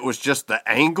know if it was just the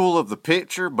angle of the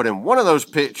picture, but in one of those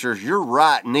pictures, your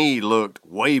right knee looked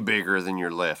way bigger than your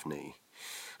left knee.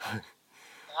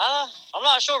 I'm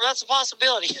not sure, but that's a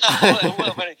possibility.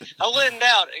 I wouldn't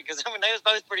doubt it because, I mean, they was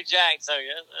both pretty jacked, so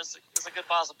yeah, it's a good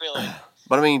possibility.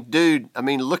 But, I mean, dude,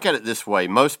 look at it this way.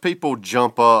 Most people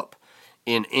jump up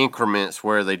in increments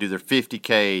where they do their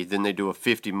 50K, then they do a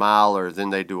 50-miler, then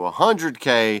they do a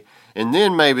 100K, and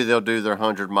then maybe they'll do their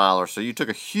 100-miler. So you took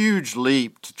a huge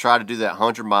leap to try to do that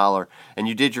 100-miler, and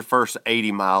you did your first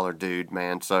 80-miler, dude,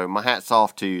 man. So my hat's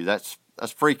off to you. That's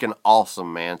freaking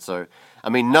awesome, man. So, I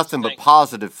mean, nothing but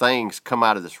positive things come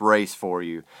out of this race for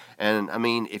you. And, I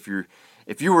mean, if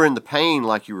you were in the pain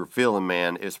like you were feeling,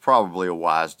 man, it's probably a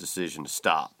wise decision to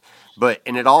stop.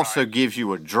 And it also gives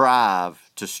you a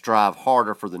drive to strive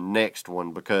harder for the next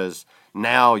one because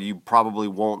now you probably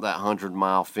want that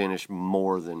 100-mile finish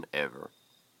more than ever.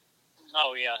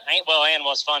 Oh, yeah. And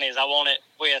what's funny is I want it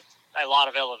with a lot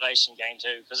of elevation gain,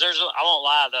 too. Because I won't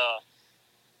lie,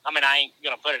 I ain't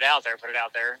going to put it out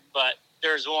there, but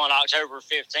there's one October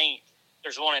 15th.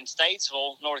 There's one in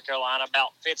Statesville, North Carolina,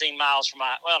 about 15 miles from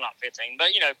not 15,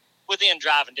 but, you know, within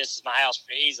driving distance of my house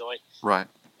pretty easily. Right.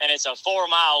 And it's a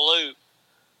 4-mile loop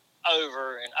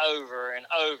over and over and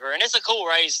over. And it's a cool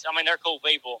race. I mean, they're cool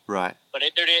people. Right. But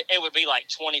it would be like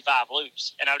 25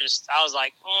 loops. And I was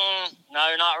like,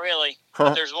 no, not really.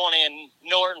 But there's one in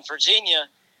Norton, Virginia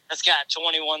that's got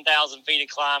 21,000 feet of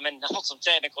climbing on some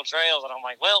technical trails. And I'm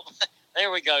like, well,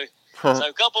 there we go. So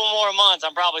a couple more months,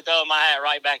 I'm probably throwing my hat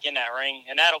right back in that ring.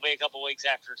 And that'll be a couple weeks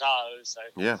after Tahoe. So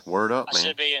yeah, word up, man.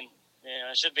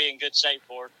 I should be in good shape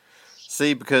for it.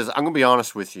 See, because I'm going to be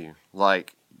honest with you.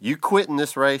 Like, you quitting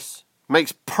this race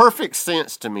makes perfect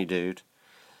sense to me, dude.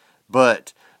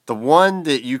 But the one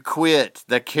that you quit,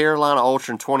 that Carolina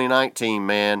Ultra in 2019,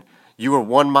 man, you were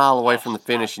 1 mile away from the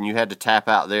finish and you had to tap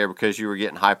out there because you were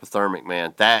getting hypothermic,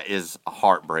 man. That is a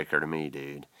heartbreaker to me,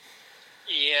 dude.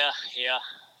 Yeah.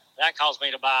 That caused me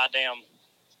to buy a damn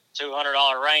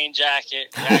 $200 rain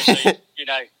jacket. Actually,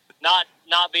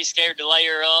 not be scared to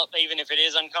layer up, even if it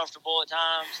is uncomfortable at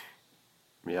times.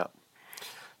 Yep.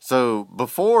 So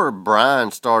before Brian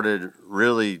started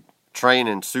really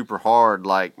training super hard,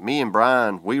 like me and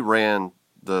Brian, we ran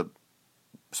the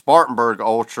Spartanburg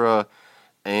Ultra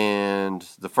and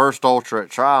the first Ultra at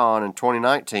Tryon in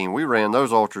 2019. We ran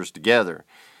those Ultras together,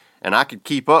 and I could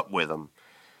keep up with them.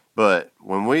 But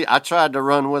when I tried to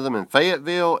run with him in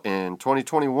Fayetteville in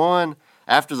 2021,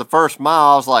 after the first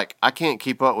mile, I was like, I can't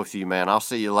keep up with you, man. I'll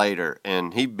see you later.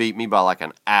 And he beat me by like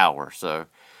an hour. So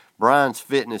Brian's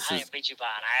fitness I is... didn't beat you by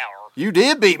an hour. You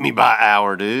did beat me by an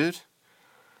hour, dude.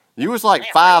 You was like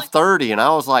 5:30, and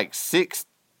I was like 6:30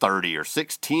 or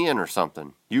 6:10 or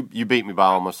something. You beat me by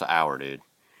almost an hour, dude.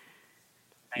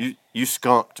 You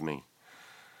skunked me.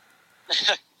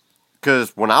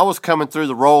 Because when I was coming through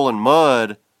the rolling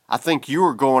mud, I think you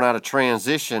were going out of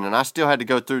transition, and I still had to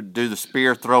go through, do the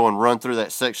spear throw and run through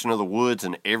that section of the woods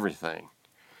and everything.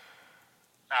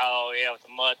 Oh, yeah, with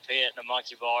the mud pit and the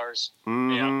monkey bars.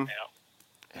 Mm-hmm.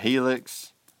 Yeah.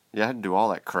 Helix. Yeah, I had to do all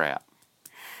that crap.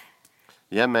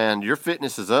 Yeah, man, your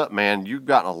fitness is up, man. You've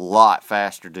gotten a lot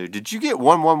faster, dude. Did you get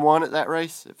 1:11 at that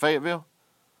race at Fayetteville?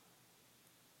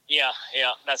 Yeah.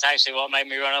 That's actually what made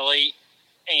me run elite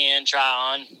and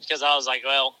Tryon, because I was like,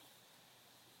 well,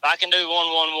 if I can do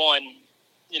 1:11,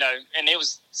 and it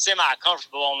was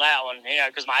semi-comfortable on that one,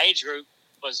 because my age group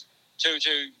was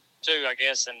 2:22, I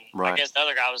guess, and right. I guess the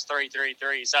other guy was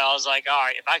 3:33. So I was like, all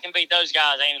right, if I can beat those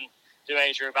guys and do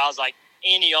age group, I was like,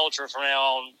 any ultra from now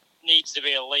on needs to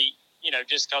be elite,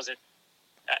 just because it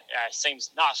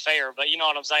seems not fair, but you know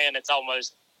what I'm saying? It's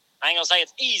almost, I ain't going to say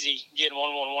it's easy getting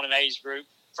 1:11 in age group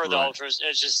for the ultras.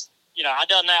 It's just, I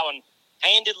done that one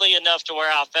handedly enough to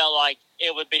where I felt like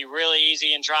it would be really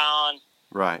easy in Tryon.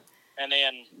 Right. And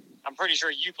then I'm pretty sure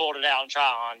you pulled it out in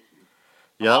Tryon.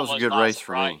 Yeah, that was a good race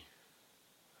for me.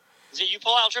 Is it you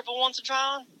pull out triple once in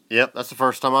Tryon? Yep, that's the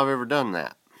first time I've ever done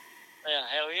that. Yeah,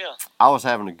 hell yeah. I was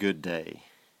having a good day.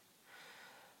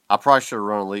 I probably should have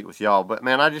run elite with y'all, but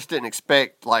man, I just didn't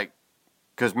expect,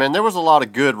 because man, there was a lot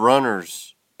of good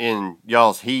runners in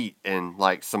y'all's heat, and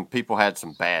some people had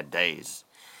some bad days.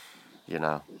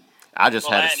 I just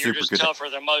had a super you're just good. Tougher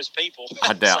than most people.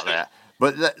 I doubt that,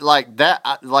 but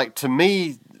to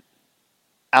me,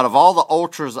 out of all the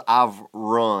ultras I've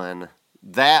run,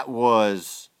 that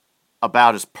was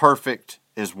about as perfect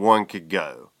as one could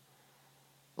go.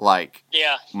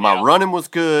 My running was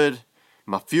good,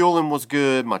 my fueling was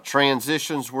good, my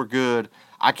transitions were good.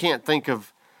 I can't think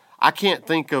of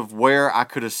where I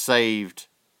could have saved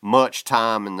much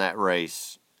time in that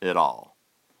race at all.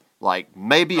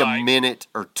 Maybe a minute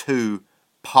or two,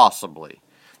 possibly.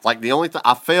 The only thing,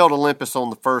 I failed Olympus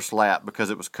on the first lap because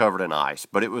it was covered in ice,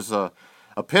 but it was a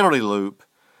penalty loop,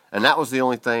 and that was the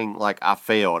only thing I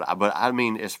failed. But I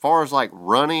mean, as far as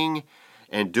running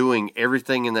and doing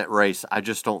everything in that race, I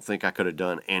just don't think I could have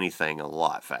done anything a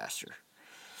lot faster.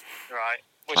 Right,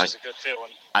 which is a good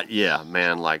feeling. Yeah,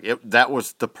 man, that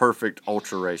was the perfect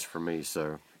ultra race for me.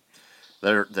 So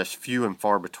that's few and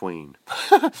far between.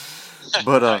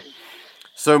 But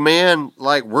so man,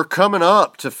 we're coming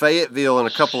up to Fayetteville in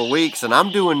a couple of weeks, and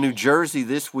I'm doing New Jersey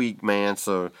this week, man.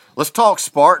 So let's talk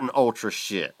Spartan Ultra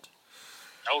shit.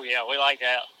 Oh yeah, we like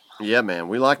that. Yeah, man,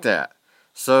 we like that.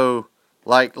 So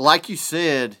like you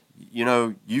said,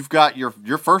 you've got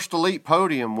your first elite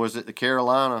podium was at the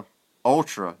Carolina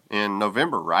Ultra in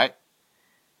November, right?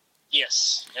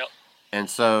 Yes. Yep. And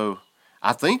so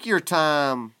I think your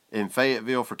time in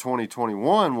Fayetteville for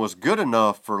 2021 was good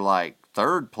enough for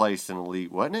third place in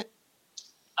elite, wasn't it?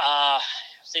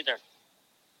 It's either,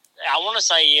 I want to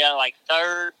say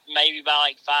third, maybe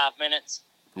by 5 minutes.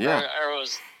 Yeah. Or it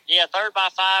was third by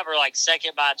 5 or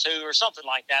second by 2 or something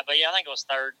like that. But yeah, I think it was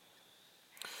third.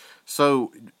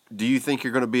 So, do you think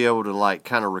you're going to be able to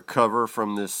kind of recover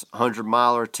from this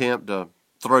 100-miler attempt to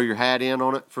throw your hat in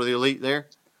on it for the elite there?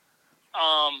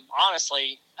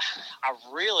 Honestly, I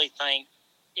really think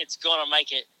it's going to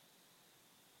make it.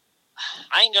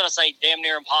 I ain't going to say damn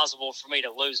near impossible for me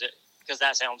to lose it because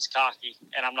that sounds cocky,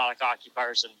 and I'm not a cocky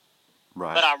person.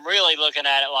 Right. But I'm really looking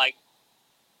at it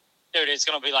dude, it's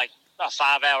going to be a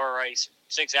 5-hour race,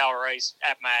 6-hour race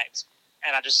at max.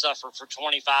 And I just suffered for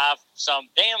 25. So I'm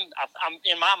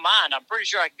in my mind, I'm pretty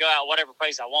sure I can go out whatever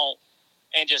pace I want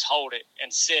and just hold it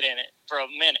and sit in it for a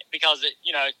minute because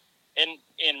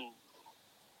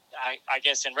I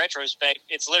guess in retrospect,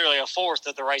 it's literally a fourth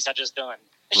of the race I just done.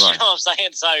 Right. You know what I'm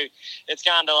saying? So it's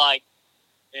kind of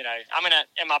You know, I mean,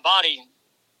 and my body,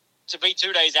 to be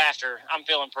 2 days after, I'm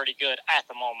feeling pretty good at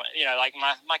the moment. You know, like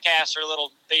my calves are a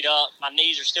little beat up. My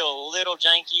knees are still a little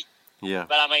janky. Yeah.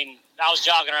 But, I mean, I was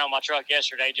jogging around my truck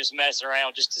yesterday just messing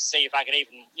around just to see if I could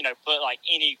even, you know, put, like,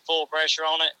 any full pressure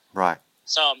on it. Right.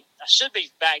 So I should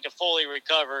be back to fully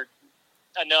recovered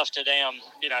enough to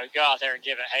you know, go out there and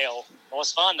give it hell.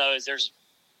 What's fun, though, is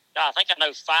I think I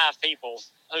know 5 people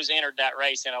who's entered that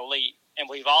race in Elite, and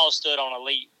we've all stood on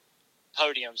Elite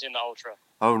podiums in the Ultra.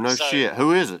 Oh, no shit.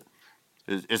 Who is it?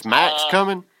 Is Max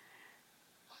coming?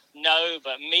 No,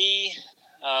 but me,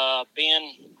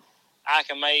 Ben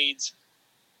Icamades,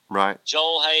 right?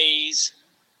 Joel Hayes.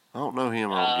 I don't know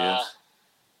him, I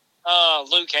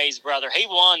guess. Luke Hayes' brother. He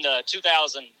won the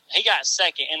 2000. He got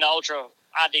second in the Ultra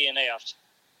IDNF.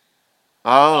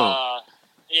 Oh.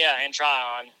 Yeah, in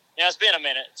Tryon. Yeah, it's been a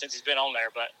minute since he's been on there,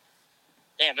 but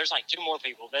damn, there's like 2 more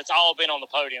people that's all been on the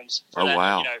podiums. For that,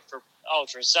 wow. You know, for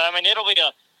Ultras. So I mean, it'll be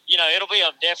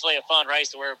definitely a fun race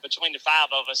to where between the 5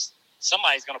 of us,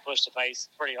 somebody's going to push the pace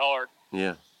pretty hard.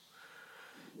 Yeah.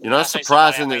 You know, it's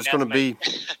surprising that it's going to be.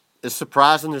 It's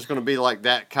surprising there's going to be like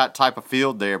that type of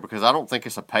field there because I don't think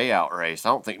it's a payout race. I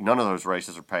don't think none of those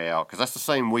races are payout because that's the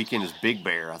same weekend as Big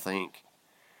Bear, I think.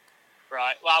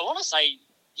 Right. Well, I want to say,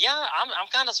 yeah, I'm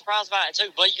kind of surprised by it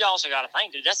too. But you also got to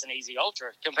think, dude, that's an easy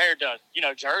ultra compared to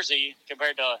Jersey,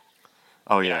 compared to.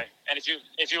 Oh yeah. Know, and if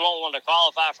you want one to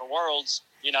qualify for Worlds,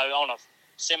 on a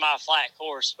semi-flat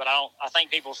course, but I think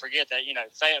people forget that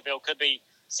Fayetteville could be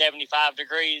 75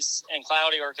 degrees and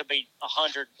cloudy, or it could be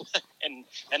 100 and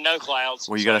no clouds.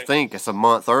 Well, you got to think it's a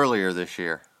month earlier this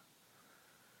year.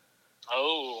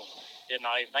 Oh, did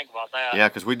not even think about that. Yeah,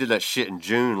 because we did that shit in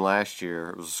June last year.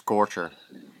 It was a scorcher.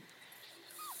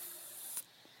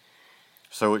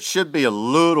 So it should be a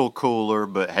little cooler,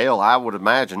 but hell, I would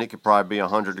imagine it could probably be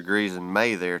 100 degrees in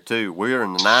May there too. We're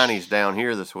in the 90s down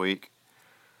here this week.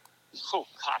 Oh,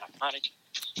 God almighty.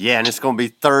 Yeah, and it's going to be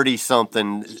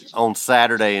 30-something on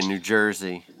Saturday in New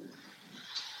Jersey.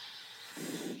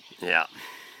 Yeah.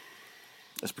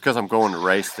 It's because I'm going to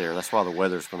race there. That's why the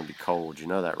weather's going to be cold. You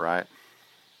know that, right?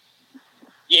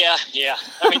 Yeah.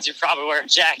 That means you probably wear a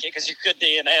jacket because you could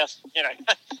DNF,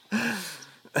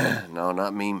 No,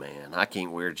 not me, man. I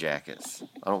can't wear jackets.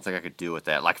 I don't think I could deal with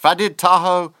that. Like, if I did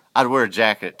Tahoe, I'd wear a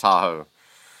jacket at Tahoe.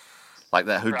 Like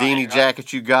that Houdini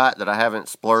jacket you got that I haven't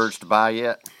splurged to buy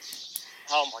yet.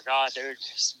 Oh, my God, dude.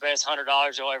 It's the best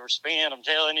 $100 you'll ever spend, I'm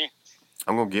telling you.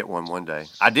 I'm going to get one day.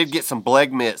 I did get some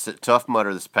Bleg mitts at Tough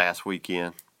Mudder this past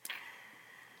weekend.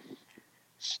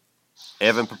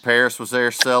 Evan Paparis was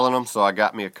there selling them, so I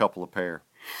got me a couple of pair.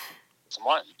 Some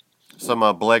what? Some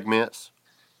Bleg mitts.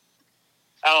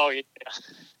 Oh, yeah.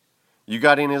 You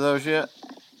got any of those yet?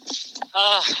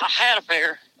 I had a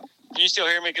pair. Can you still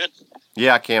hear me good?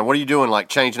 Yeah, I can. What are you doing, like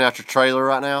changing out your trailer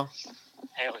right now?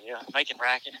 Hell yeah, making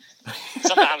racket.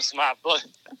 Sometimes my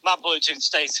Bluetooth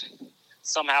stays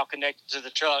somehow connected to the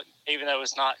truck, even though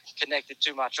it's not connected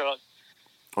to my truck.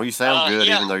 Well, you sound good,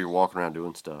 even though you're walking around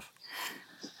doing stuff.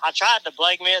 I tried the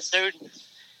Bleg mitts, dude, and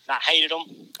I hated them.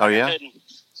 Oh, yeah? I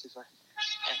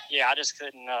just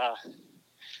couldn't.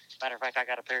 Matter of fact, I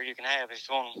got a pair you can have if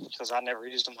you want them, because I never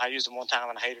used them. I used them one time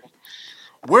and I hated them.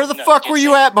 Where the fuck were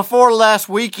you at before last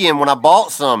weekend when I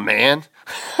bought some, man?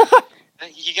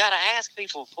 You gotta ask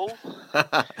people, fool.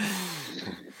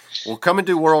 Well, come and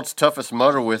do World's Toughest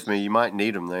Mudder with me. You might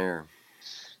need them there.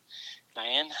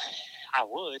 Man, I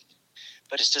would.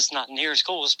 But it's just not near as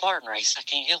cool as Spartan Race. I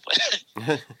can't help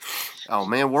it. Oh,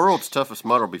 man, World's Toughest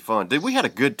Mudder will be fun. Dude, we had a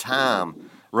good time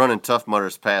running Tough Mudder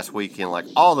this past weekend. Like,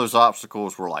 all those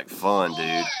obstacles were, like, fun,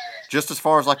 dude. Just as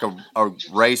far as, like, a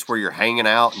race where you're hanging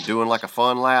out and doing, like, a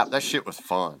fun lap, that shit was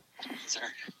fun.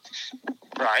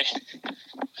 Right.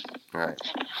 All right.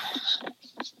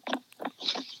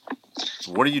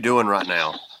 What are you doing right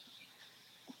now?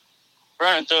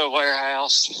 Running through a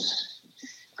warehouse,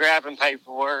 grabbing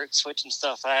paperwork, switching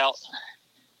stuff out.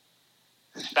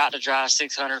 About to drive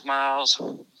 600 miles.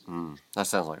 That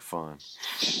sounds like fun.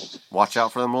 Watch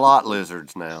out for them lot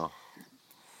lizards now.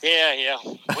 Yeah.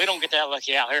 We don't get that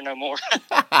lucky out here no more.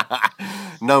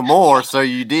 No more? So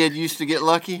you did used to get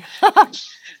lucky?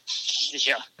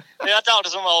 Yeah. I talked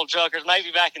to some old truckers,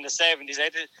 maybe back in the 70s.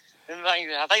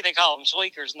 I think they call them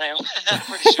squeakers now. I'm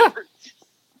pretty sure.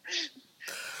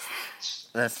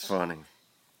 That's funny.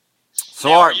 So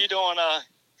now, are you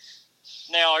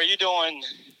doing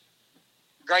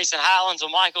Grayson Highlands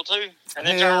with Michael too? And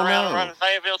then turn around and run in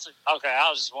Fayetteville too? Okay, I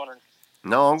was just wondering.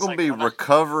 No, I'm going to be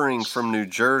recovering from New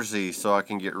Jersey so I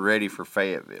can get ready for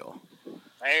Fayetteville.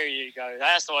 There you go.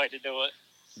 That's the way to do it.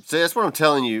 See, that's what I'm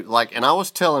telling you. Like, and I was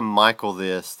telling Michael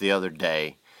this the other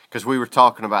day because we were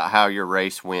talking about how your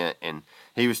race went, and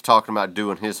he was talking about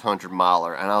doing his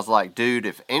 100-miler, and I was like, dude,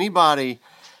 if anybody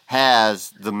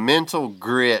has the mental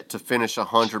grit to finish a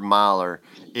 100-miler,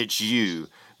 it's you.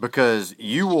 Because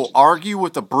you will argue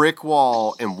with a brick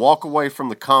wall and walk away from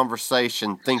the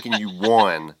conversation thinking you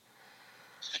won.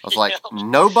 I was like,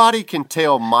 nobody can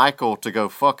tell Michael to go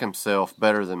fuck himself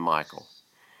better than Michael.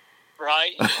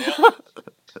 Right? Yeah.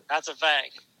 That's a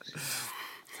fact.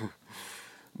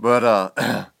 But,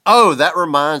 oh, that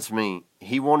reminds me.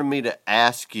 He wanted me to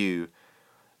ask you,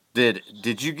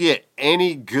 did you get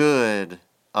any good,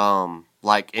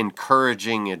 like,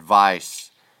 encouraging advice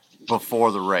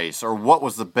before the race? Or what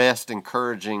was the best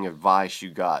encouraging advice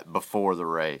you got before the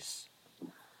race?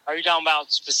 Are you talking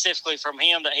about specifically from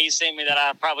him that he sent me that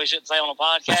I probably shouldn't say on a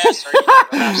podcast? Or are you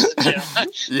talking about just in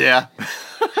general? Yeah.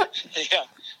 Yeah.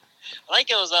 I think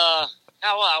it was, I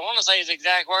want to say his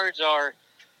exact words are,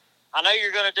 I know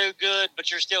you're going to do good,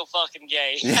 but you're still fucking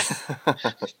gay.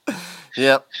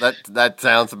 Yep, that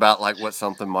sounds about like what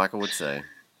something Michael would say.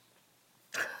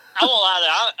 I won't lie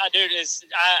though.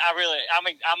 I'm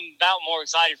about more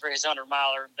excited for his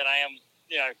 100-miler than I am,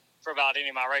 for about any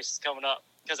of my races coming up.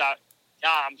 Because I'm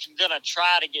going to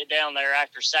try to get down there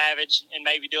after Savage and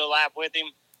maybe do a lap with him.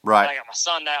 Right. I got my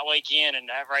son that weekend, and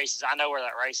that race I know where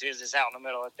that race is. It's out in the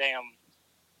middle of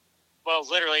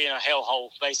literally in a hellhole,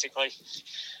 basically.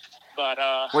 But,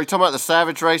 what are you talking about, the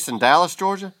Savage race in Dallas,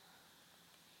 Georgia?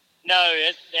 No,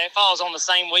 it falls on the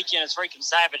same weekend as freaking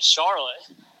Savage Charlotte.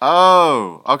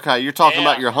 Oh, okay. You're talking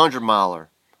about your 100-miler.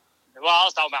 Well, I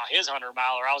was talking about his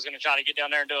 100-miler. I was going to try to get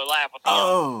down there and do a lap with him.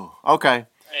 Oh, okay.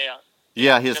 Yeah.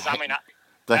 Yeah,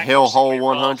 the Hellhole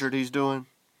 100 he's doing.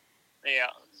 Yeah.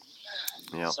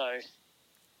 Yeah. So I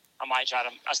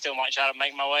still might try to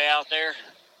make my way out there.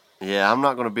 Yeah, I'm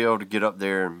not going to be able to get up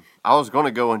there. I was going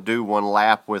to go and do one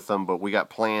lap with them, but we got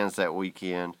plans that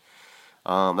weekend.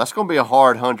 That's going to be a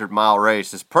hard 100-mile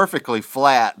race. It's perfectly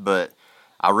flat, but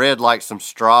I read like some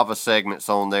Strava segments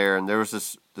on there, and there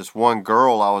was this one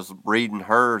girl, I was reading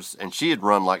hers, and she had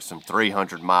run like some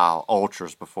 300-mile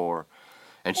ultras before.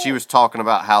 And she was talking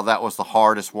about how that was the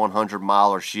hardest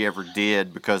 100-miler she ever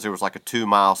did because there was like a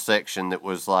 2-mile section that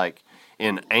was like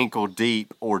in ankle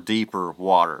deep or deeper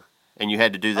water. And you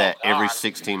had to do that every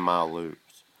 16-mile loops.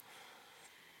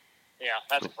 Yeah,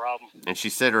 that's a problem. And she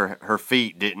said her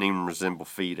feet didn't even resemble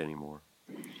feet anymore.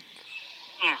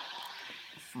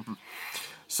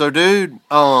 So, dude,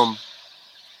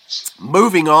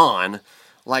 moving on,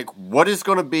 like, what is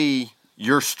going to be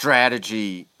your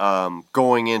strategy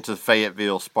going into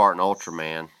Fayetteville Spartan Ultra,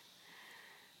 man?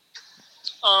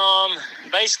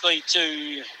 Basically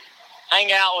to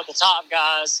hang out with the top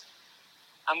guys.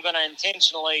 I'm going to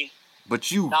intentionally.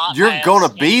 But you're going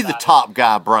to be the top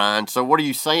guy, Brian. So what are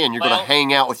you saying? You're going to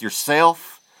hang out with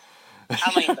yourself?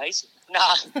 I mean, basically, no.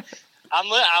 I'm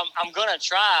going to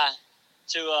try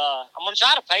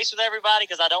to pace with everybody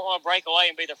because I don't want to break away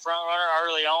and be the front runner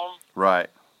early on. Right.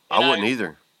 I wouldn't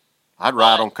either. I'd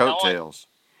ride on coattails.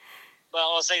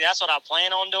 Well, see, that's what I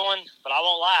plan on doing, but I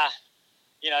won't lie.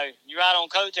 You ride on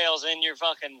coattails and you're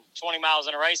fucking 20 miles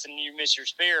in a race and you miss your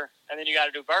spear, and then you got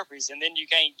to do burpees, and then you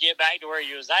can't get back to where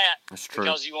you was at. That's true.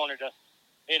 Because you wanted to,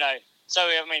 So,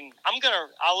 I mean,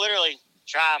 I'll literally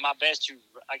try my best to,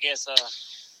 I guess,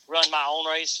 run my own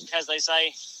race, as they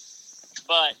say.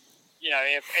 But,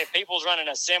 if people's running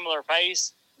a similar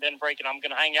pace, then I'm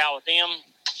going to hang out with them,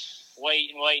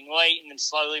 wait, and then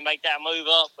slowly make that move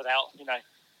up without,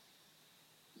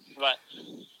 But,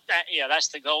 that's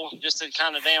the goal, just to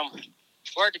kind of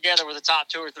work together with the top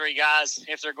 2 or 3 guys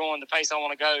if they're going the pace I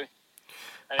want to go.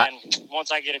 And then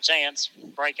once I get a chance,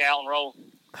 break out and roll.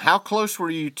 How close were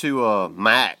you to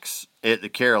Max at the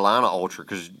Carolina Ultra?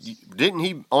 Because didn't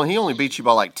he only beat you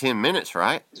by like 10 minutes,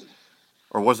 right?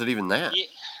 Or was it even that? Yeah.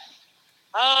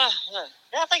 I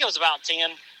think it was about 10.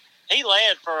 He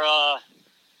led for,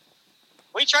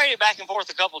 we traded back and forth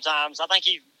a couple times. I think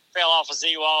he fell off a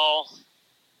Z-wall,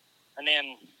 and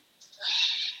then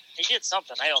he did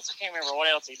something else. I can't remember what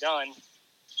else he done.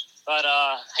 But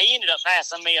he ended up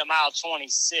passing me at mile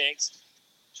 26,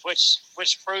 which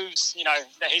proves,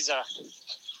 that he's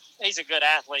a good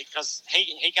athlete because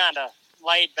he kind of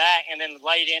laid back and then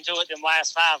laid into it them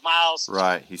last 5 miles.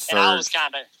 Right, he surged. And I was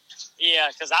kind of,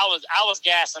 because I was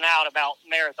gassing out about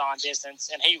marathon distance,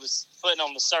 and he was putting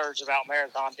on the surge about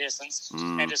marathon distance,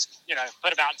 and just,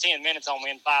 put about 10 minutes on me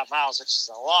in 5 miles, which is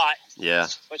a lot. Yeah.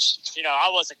 Which, I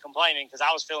wasn't complaining because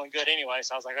I was feeling good anyway.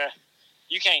 So I was like,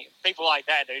 you can't, people like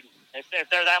that, dude. If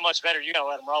they're that much better, you got to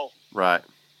let them roll. Right.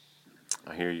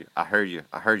 I hear you.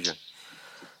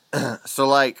 So,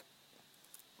 like,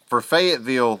 for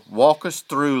Fayetteville, walk us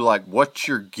through like what's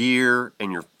your gear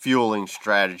and your fueling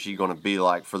strategy going to be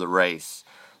like for the race,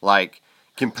 like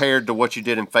compared to what you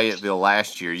did in Fayetteville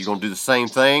last year. You going to do the same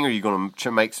thing, or are you going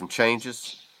to make some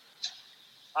changes?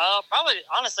 Probably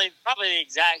the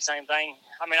exact same thing.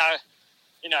 I mean,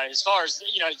 as far as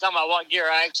talking about what gear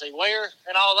I actually wear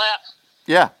and all that.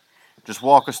 Yeah, just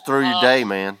walk us through your day,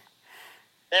 man.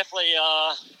 Definitely,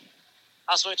 I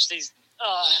switched these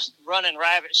running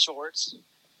rabbit shorts.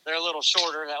 They're a little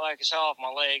shorter, that way I can show off my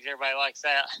legs. Everybody likes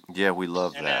that. Yeah, we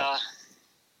love that.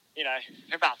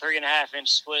 They're about 3.5-inch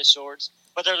split shorts,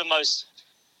 but they're the most.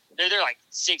 They're like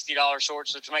 $60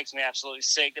 shorts, which makes me absolutely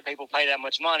sick that people pay that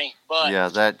much money. But yeah,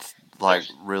 that's like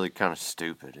really kind of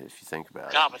stupid if you think about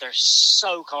it. God, but they're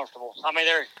so comfortable. I mean,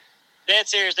 they're dead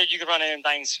serious that you can run in them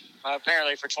things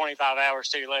apparently for 25 hours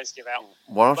till your legs give out.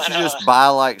 Why don't you just buy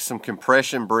like some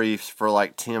compression briefs for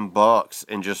like $10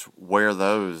 and just wear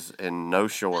those and no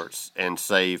shorts and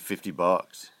save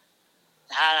 $50?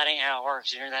 That ain't how it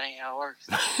works. That ain't how it works.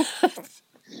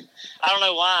 I don't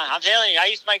know why. I'm telling you, I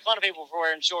used to make fun of people for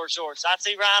wearing short shorts. I'd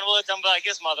see Ryan Woods, I'm like,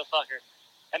 this motherfucker.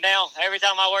 And now, every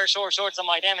time I wear short shorts, I'm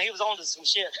like, damn, he was on to some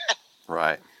shit.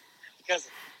 Right.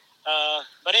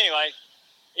 But anyway,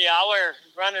 yeah, I wear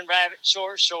running rabbit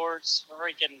short shorts.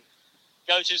 Freaking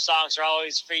go-to socks are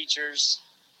always Features.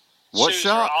 What Shoes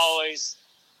socks? are always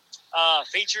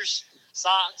Features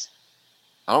socks.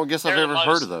 I don't guess I've ever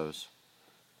heard of those.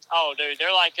 Oh, dude,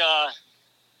 they're like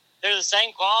they're the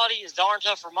same quality as Darn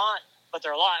Tough Vermont, but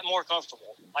they're a lot more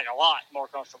comfortable. Like a lot more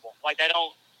comfortable. Like they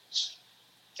don't.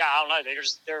 God, I don't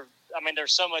know. They're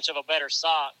so much of a better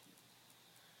sock.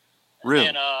 Really?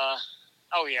 And oh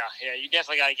yeah, you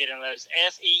definitely got to get in those.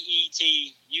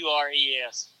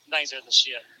 Feetures. Things are the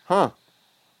shit. Huh?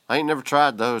 I ain't never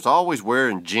tried those. I always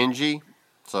wearing Gingy,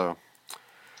 so.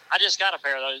 I just got a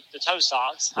pair of those, the toe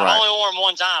socks. Right. I've only worn them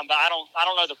one time, but I don't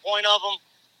know the point of them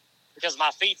because my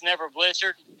feet's never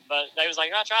blistered. But they was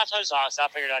like, "I'll try toe socks." I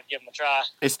figured I'd give them a try.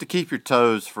 It's to keep your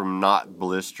toes from not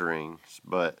blistering,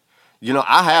 but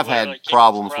I have had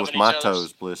problems with my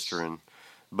toes blistering,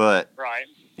 but right.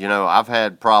 I've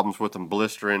had problems with them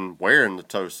blistering wearing the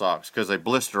toe socks because they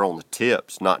blister on the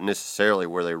tips, not necessarily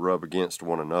where they rub against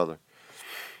one another.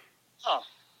 Huh.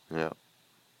 Yeah.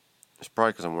 It's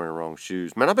probably because I'm wearing the wrong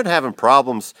shoes. Man, I've been having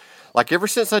problems. Like, ever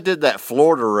since I did that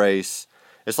Florida race,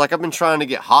 it's like I've been trying to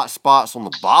get hot spots on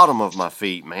the bottom of my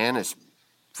feet, man. It's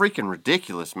freaking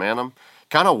ridiculous, man. I'm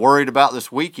kind of worried about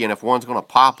this weekend if one's going to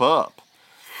pop up.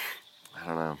 I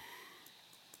don't know.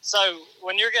 So,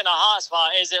 when you're getting a hot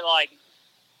spot, is it like,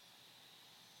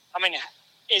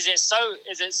 is it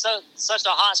such a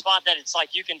hot spot that it's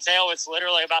like you can tell it's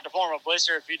literally about to form a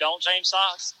blister if you don't change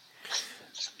socks?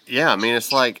 Yeah,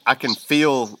 it's like I can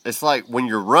feel, it's like when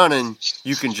you're running,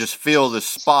 you can just feel this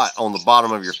spot on the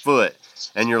bottom of your foot,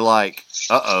 and you're like,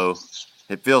 uh-oh,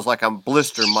 it feels like a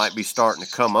blister might be starting to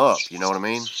come up, you know what I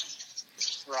mean?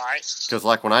 Right. Because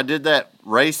like when I did that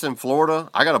race in Florida,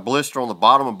 I got a blister on the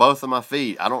bottom of both of my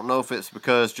feet. I don't know if it's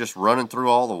because just running through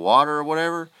all the water or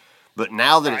whatever, but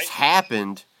now that it's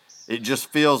happened, it just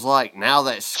feels like now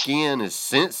that skin is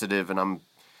sensitive and I'm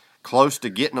close to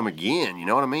getting them again, you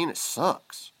know what I mean? It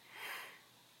sucks.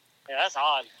 Yeah, that's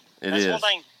odd. That's one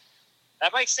thing.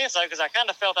 That makes sense, though, because I kind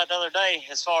of felt that the other day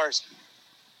as far as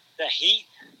the heat.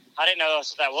 I didn't know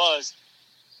that's what that was,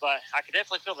 but I could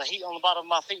definitely feel the heat on the bottom of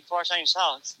my feet before I changed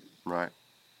socks. Right.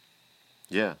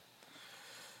 Yeah.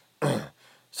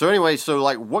 So anyway,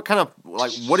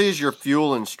 what is your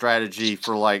fueling strategy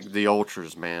for, like, the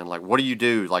ultras, man? Like, what do you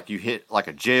do? Like, you hit, like,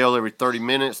 a gel every 30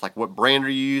 minutes? Like, what brand are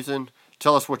you using?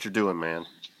 Tell us what you're doing, man.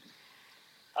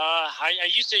 I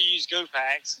used to use Goo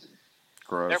Packs.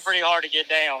 Gross. They're pretty hard to get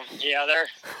down. Yeah,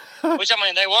 which,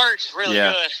 they work really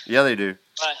good. Yeah, they do.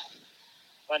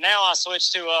 But now I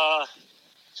switched to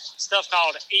stuff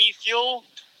called E-Fuel,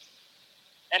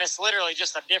 and it's literally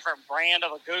just a different brand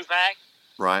of a Goo Pack.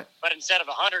 Right. But instead of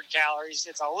 100 calories,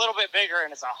 it's a little bit bigger,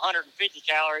 and it's 150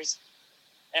 calories,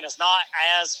 and it's not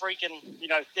as freaking,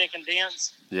 thick and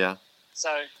dense. Yeah.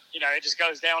 So, it just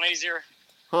goes down easier.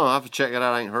 Huh, I have to check it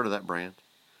out. I ain't heard of that brand.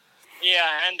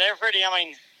 Yeah, and they're pretty,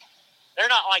 they're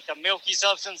not like the milky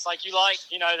substance like you like.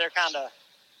 They're kind of,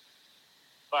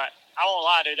 but I won't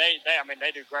lie, dude.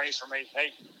 They do great for me.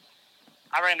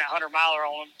 I ran that 100-miler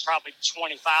on probably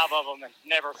 25 of them and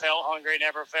never felt hungry,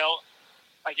 never felt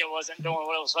like it wasn't doing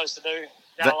what it was supposed to do.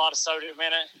 Got a lot of sodium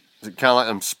in it. Is it kind of like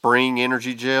them spring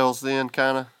energy gels then,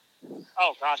 kind of?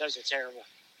 Oh, God, those are terrible.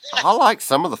 I like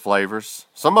some of the flavors.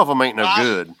 Some of them ain't no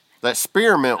good. That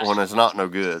spearmint one is not no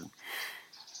good.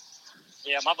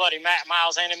 Yeah, my buddy Matt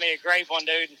Miles handed me a grape one,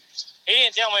 dude. He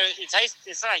didn't tell me it tastes.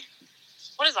 It's like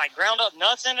what is it, like ground up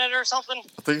nuts in it or something?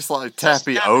 I think it's like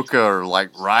tapioca or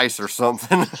like rice or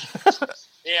something.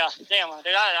 Yeah, damn,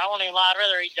 dude, I won't even lie. I'd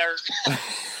rather eat dirt.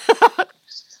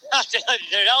 I tell you,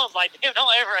 dude, I was like, damn, don't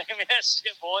ever hand me that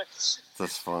shit, boy.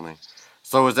 That's funny.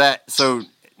 So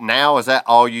now is that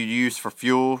all you use for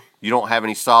fuel? You don't have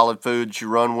any solid foods you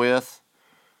run with?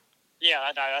 Yeah, I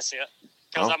know, that's it.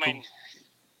 Because, Oh, I mean,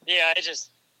 yeah, it just,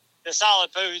 the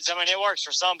solid foods, I mean, it works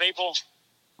for some people.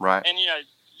 Right. And, you know,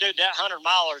 dude, that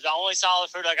 100-miler, the only solid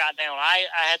food I got down, I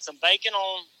had some bacon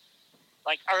on,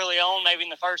 like, early on, maybe in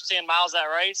the first 10 miles of that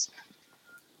race.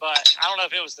 But I don't know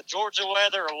if it was the Georgia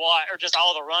weather or what, or just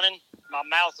all the running. My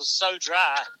mouth was so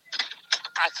dry,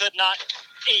 I could not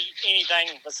eat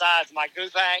anything besides my goo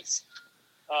packs,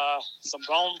 some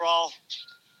bone broth,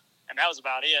 and that was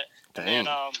about it. Damn. And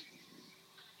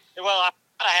then, well,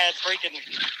 I had freaking,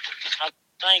 I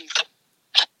think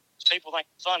people think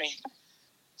it's funny,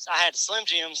 I had Slim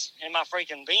Jims in my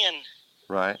freaking bin.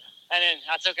 Right. And then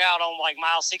I took out on like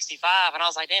mile 65, and I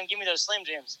was like, damn, give me those Slim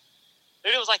Jims.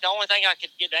 Dude, it was like the only thing I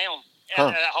could get down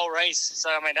in that whole race.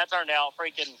 So, I mean, that turned out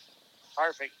freaking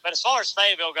perfect. But as far as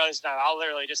Fayetteville goes, no, I'll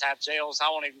literally just have gels. I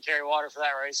won't even carry water for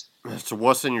that race. So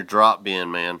what's in your drop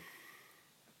bin, man?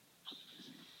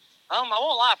 I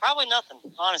won't lie, probably nothing,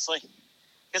 honestly.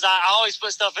 Because I always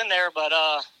put stuff in there, but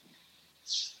I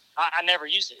never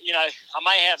use it. You know, I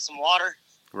may have some water.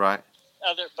 Right.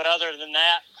 But other than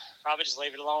that, probably just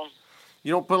leave it alone.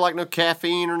 You don't put like no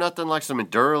caffeine or nothing, like some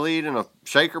Enduralite in a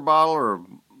shaker bottle or a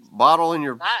bottle in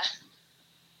your...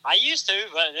 I used to,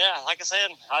 but yeah, like I said,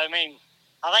 I mean,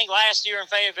 I think last year in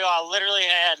Fayetteville, I literally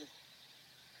had,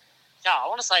 I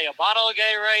want to say a bottle of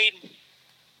Gatorade.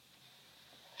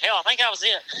 Hell, I think that was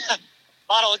it.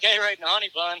 Bottle of Gatorade and a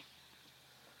honey bun.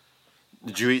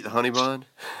 Did you eat the honey bun?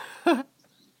 I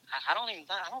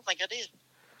don't think I did.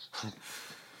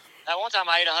 That one time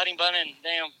I ate a honey bun and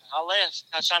damn, I left.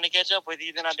 I was trying to catch up with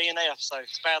you, then I DNF, so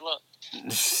it's bad luck.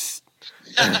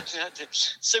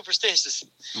 Superstitious.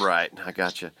 Right, I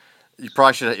got you. You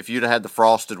probably should have, if you'd have had the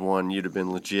frosted one, you'd have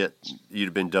been legit. You'd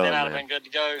have been done, then I'd man. have been good to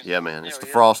go. Yeah, man. It's the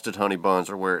frosted honey buns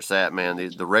are where it's at, man.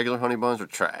 The regular honey buns are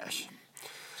trash.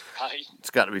 Right. It's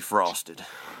got to be frosted.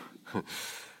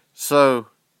 So,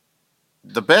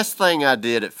 the best thing I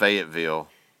did at Fayetteville,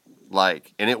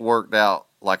 and it worked out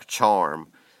like a charm,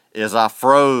 is I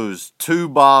froze 2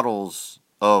 bottles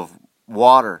of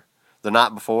water the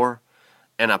night before,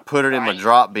 and I put it in my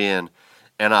drop bin,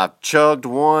 and I chugged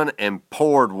one and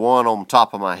poured one on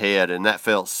top of my head, and that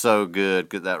felt so good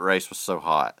because that race was so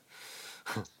hot.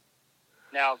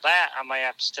 Now that, I may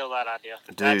have to steal that idea.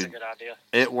 Dude, that's a good idea.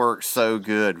 It worked so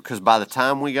good because by the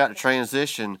time we got to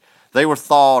transition, they were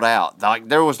thawed out. Like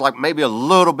there was like maybe a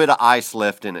little bit of ice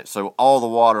left in it, so all the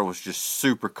water was just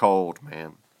super cold,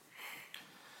 man.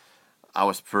 I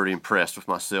was pretty impressed with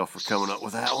myself for coming up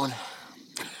with that one.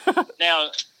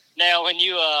 Now when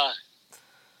you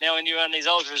run these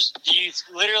ultras, do you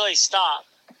literally stop?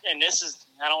 And this is,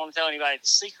 I don't want to tell anybody the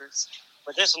secrets,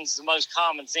 but this one's the most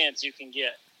common sense you can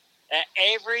get. At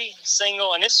every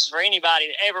single, and this is for anybody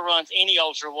that ever runs any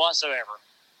ultra whatsoever,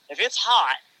 if it's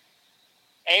hot,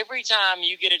 every time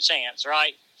you get a chance,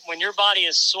 right, when your body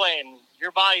is sweating,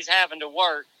 your body's having to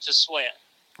work to sweat.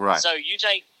 Right. So you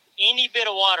take any bit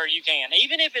of water you can,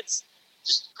 even if it's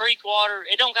just creek water.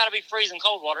 It don't got to be freezing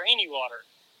cold water, any water.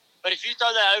 But if you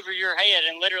throw that over your head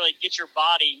and literally get your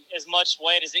body as much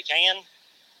sweat as it can,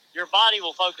 your body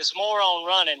will focus more on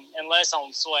running and less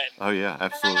on sweating. Oh, yeah,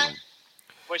 absolutely.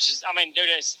 Which is, I mean, dude,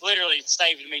 it's literally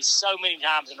saved me so many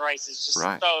times in races, just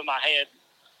throwing my head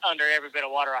under every bit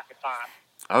of water I could find.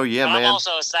 Oh, yeah, but man. I'm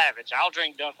also a savage. I'll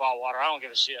drink Dunkwall water. I don't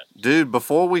give a shit. Dude,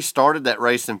 before we started that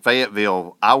race in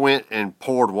Fayetteville, I went and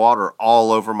poured water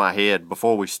all over my head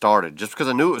before we started, just because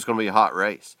I knew it was going to be a hot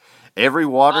race. Every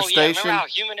water station. Remember how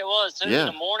humid it was, too, in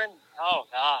the morning? Oh,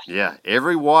 gosh. Yeah,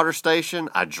 every water station,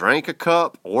 I drank a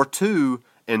cup or 2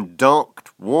 and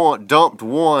dumped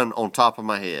one on top of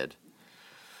my head.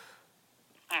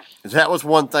 That was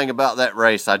one thing about that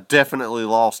race. I definitely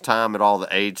lost time at all the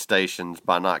aid stations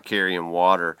by not carrying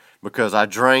water because I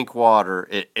drank water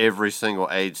at every single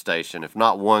aid station. If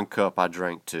not 1 cup, I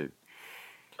drank 2.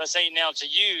 But see, now to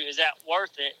you, is that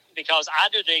worth it? Because I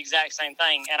do the exact same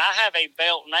thing. And I have a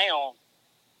belt now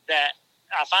that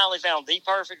I finally found the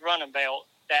perfect running belt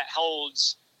that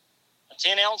holds a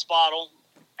 10-ounce bottle,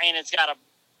 and it's got a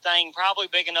thing probably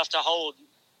big enough to hold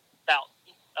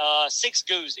about 6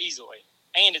 goos easily.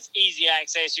 And it's easy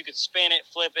access. You could spin it,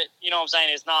 flip it. You know what I'm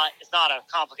saying? It's not a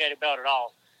complicated belt at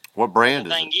all. What brand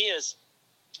is it? The thing is,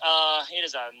 it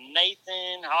is a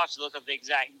Nathan. I'll have to look up the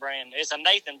exact brand. It's a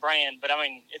Nathan brand, but I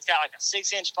mean, it's got like a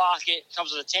 6-inch pocket.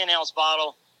 Comes with a 10-ounce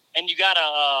bottle. And you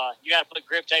gotta put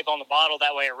grip tape on the bottle,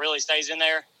 that way it really stays in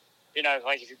there. You know,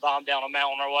 like if you bomb down a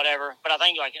mountain or whatever. But I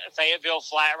think like Fayetteville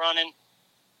flat running,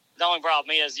 the only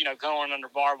problem is, you know, going under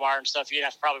barbed wire and stuff, you'd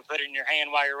have to probably put it in your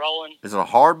hand while you're rolling. Is it a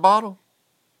hard bottle?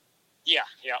 Yeah.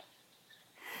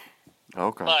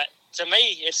 Okay. But to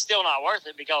me, it's still not worth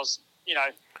it because, you know,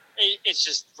 it's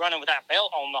just running with that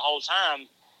belt on the whole time.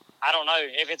 I don't know.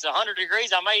 If it's 100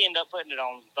 degrees, I may end up putting it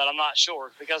on, but I'm not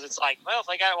sure because it's like, well, if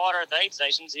they got water at the aid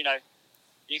stations, you know,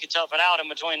 you can tough it out in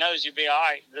between those, you'd be all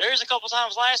right. There's a couple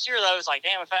times last year, though, it's like,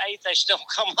 damn, if that aid station don't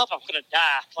come up, I'm going to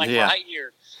die, right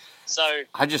here. So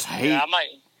I just hate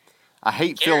I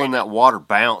hate carry feeling that water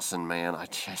bouncing, man. I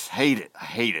just hate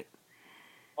it.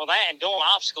 Well, that and doing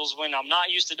obstacles when I'm not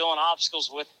used to doing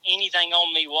obstacles with anything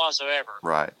on me whatsoever.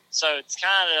 Right. So it's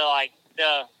kind of like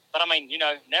but I mean, you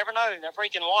know, never know. That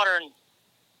freaking water, and,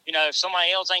 you know, if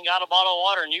somebody else ain't got a bottle of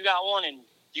water and you got one and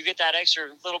you get that extra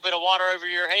little bit of water over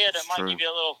your head, it might give you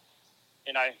a little,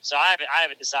 you know. So I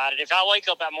haven't decided. If I wake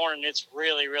up that morning and it's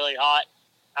really, really hot,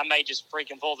 I may just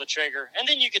freaking pull the trigger. And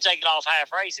then you could take it off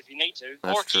half race if you need to.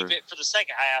 Or keep it for the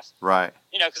second half. Right.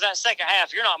 You know, because that second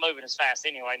half, you're not moving as fast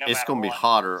anyway, it's going to be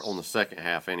hotter on the second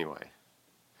half anyway.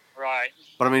 Right.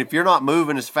 But, I mean, if you're not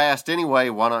moving as fast anyway,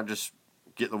 why not just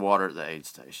get the water at the aid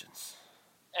stations?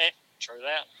 True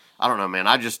that. I don't know, man.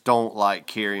 I just don't like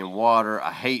carrying water.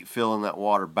 I hate feeling that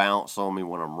water bounce on me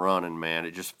when I'm running, man.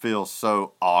 It just feels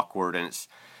so awkward.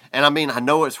 And I mean, I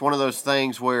know it's one of those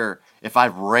things where if I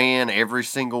ran every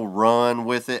single run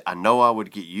with it, I know I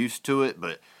would get used to it,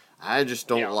 but I just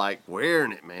don't like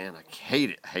wearing it, man. I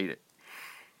hate it.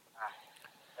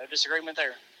 No disagreement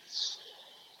there.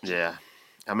 Yeah.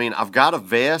 I mean, I've got a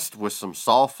vest with some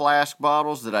soft flask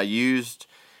bottles that I used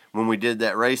when we did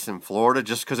that race in Florida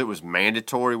just because it was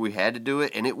mandatory we had to do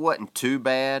it, and it wasn't too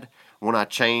bad when I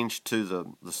changed to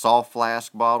the soft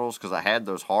flask bottles because I had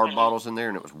those hard bottles in there,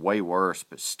 and it was way worse.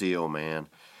 But still, man,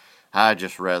 I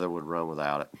just rather would run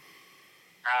without it.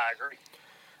 I agree.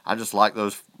 I just like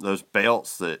those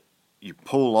belts that you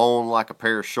pull on like a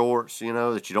pair of shorts, you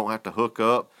know, that you don't have to hook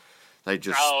up. They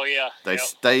just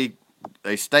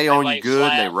stay on you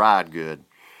good and they ride good.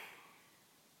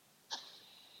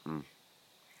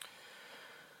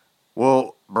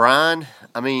 Well, Brian,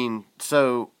 I mean,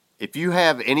 so if you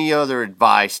have any other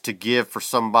advice to give for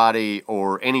somebody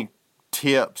or any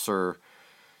tips or,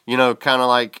 you know, kind of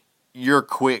like your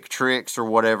quick tricks or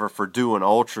whatever for doing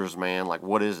ultras, man, like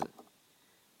what is it?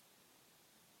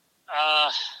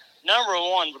 Number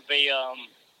one would be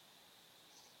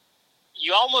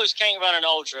you almost can't run an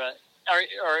ultra,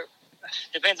 or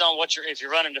depends on if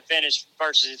you're running to finish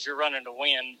versus if you're running to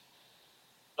win.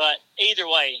 But either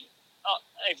way,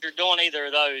 if you're doing either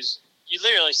of those, you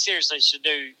literally seriously should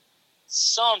do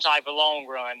some type of long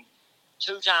run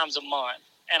 2 times a month.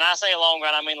 And I say a long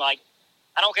run, I mean like,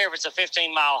 I don't care if it's a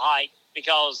 15-mile hike,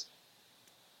 because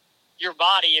your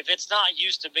body, if it's not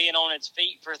used to being on its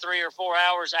feet for 3 or 4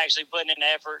 hours, actually putting in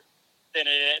effort, then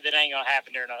it ain't going to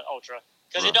happen during an ultra.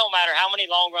 Because it don't matter how many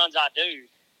long runs I do,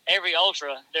 every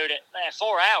ultra, dude, at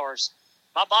 4 hours,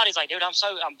 my body's like, dude, I'm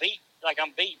beat. Like,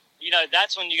 I'm beat. You know,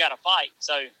 that's when you got to fight.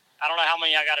 So I don't know how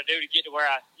many I got to do to get to where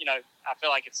I feel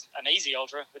like it's an easy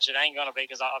ultra, which it ain't going to be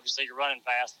because obviously you're running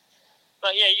fast.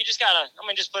 But, yeah, you just got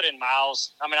to, just put in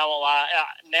miles. I won't lie.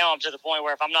 Now I'm to the point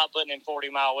where if I'm not putting in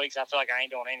 40-mile weeks, I feel like I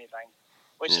ain't doing anything,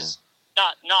 which is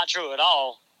not true at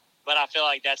all. But I feel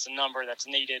like that's a number that's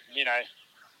needed, you know.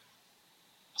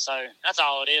 So that's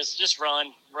all it is. Just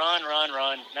run.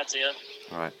 That's it.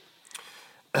 All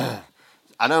right.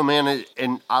 I know, man,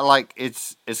 and I like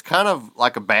it's kind of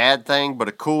like a bad thing, but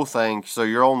a cool thing. So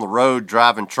you're on the road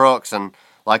driving trucks, and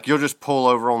like you'll just pull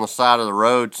over on the side of the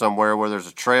road somewhere where there's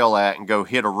a trail at, and go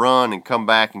hit a run and come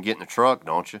back and get in the truck,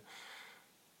 don't you?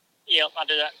 Yep, I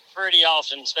do that pretty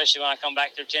often, especially when I come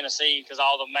back through Tennessee, because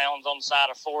all the mountains on the side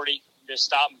of 40, just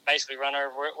stop and basically run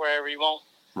over wherever you want.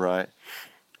 Right.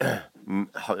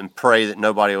 And pray that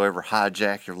nobody will ever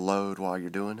hijack your load while you're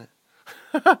doing it.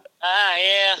 Yeah.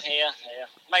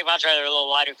 Make my trailer a little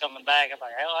lighter coming back. I'm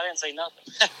like, hell, I didn't see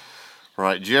nothing.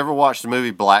 Right. Did you ever watch the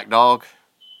movie Black Dog?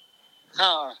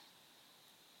 Huh.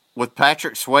 With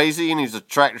Patrick Swayze, and he's a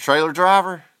tractor-trailer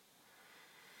driver?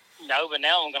 No, but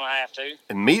now I'm going to have to.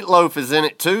 And Meatloaf is in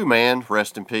it too, man.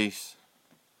 Rest in peace.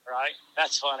 Right.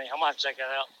 That's funny. I'm going to have to check that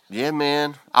out. Yeah,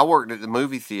 man. I worked at the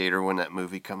movie theater when that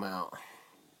movie come out.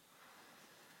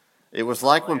 It was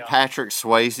like when Patrick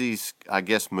Swayze's, I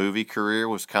guess, movie career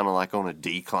was kind of like on a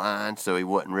decline, so he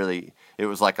wasn't really, it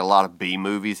was like a lot of B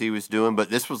movies he was doing, but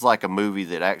this was like a movie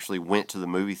that actually went to the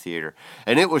movie theater.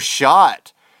 And it was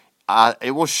shot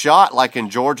like in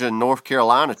Georgia and North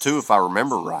Carolina too, if I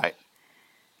remember right.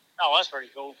 Oh, that's pretty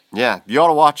cool. Yeah, you ought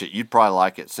to watch it. You'd probably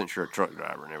like it since you're a truck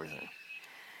driver and everything.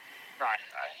 Right.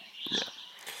 Yeah.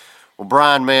 Well,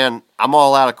 Brian, man, I'm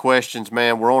all out of questions,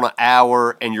 man. We're on an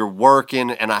hour, and you're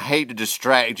working, and I hate to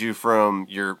distract you from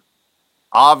your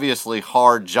obviously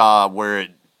hard job where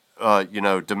it,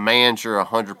 demands your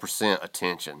 100%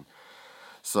 attention.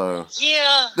 So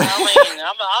yeah, I mean,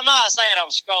 I'm not saying I'm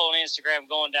scrolling Instagram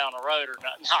going down the road or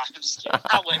nothing. No, I'm just kidding.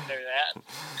 I wouldn't do that.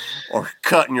 Or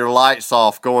cutting your lights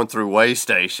off going through way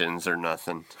stations or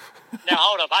nothing. Now,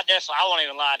 hold up. I won't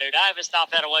even lie, dude. I haven't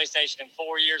stopped at a way station in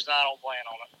 4 years, and I don't plan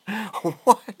on it.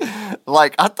 What?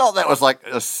 Like, I thought that was like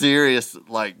a serious,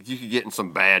 like, you could get in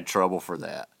some bad trouble for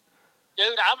that.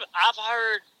 Dude, I've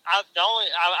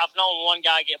known one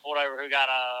guy get pulled over who got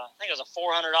I think it was a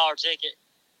 $400 ticket.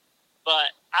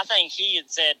 But I think he had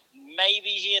said maybe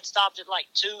he had stopped at like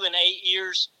 2 in 8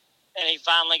 years, and he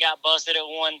finally got busted at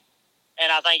one.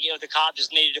 And I think the cop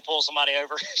just needed to pull somebody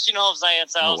over. You know what I'm saying?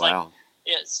 So I was like,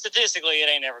 yeah, statistically, it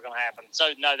ain't never going to happen. So,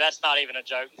 no, that's not even a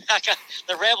joke.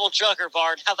 The rebel trucker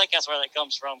part, I think that's where that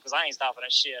comes from, because I ain't stopping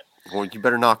at shit. Well, you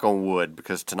better knock on wood,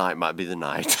 because tonight might be the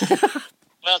night.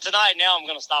 Well, tonight now I'm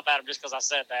going to stop at him just because I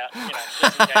said that,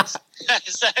 just in case.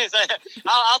 so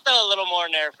I'll throw a little more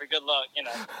in there for good luck,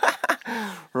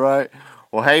 Right.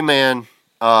 Well, hey, man,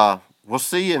 we'll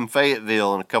see you in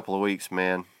Fayetteville in a couple of weeks,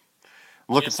 man.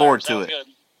 I'm looking forward to it. Good.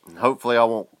 And hopefully I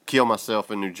won't kill myself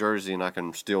in New Jersey and I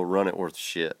can still run it worth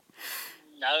shit.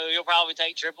 No, you'll probably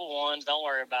take 111s. Don't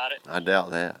worry about it. I doubt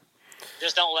that.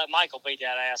 Just don't let Michael beat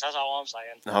that ass. That's all I'm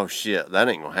saying. Oh, shit. That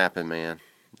ain't going to happen, man.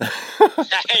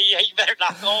 Yeah, you better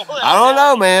not go. I don't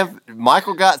know, man.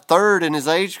 Michael got third in his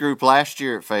age group last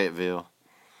year at Fayetteville.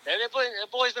 Dude,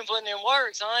 that boy's been putting in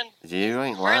work, son. You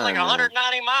ain't Ran lying, like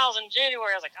 190 man. miles in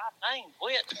January. I was like, God dang,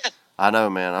 quit. I know,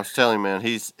 man. I was telling you, man,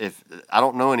 I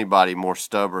don't know anybody more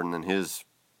stubborn than his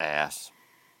ass.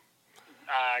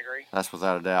 I agree. That's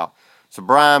without a doubt. So,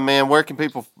 Brian, man, where can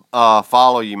people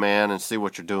follow you, man, and see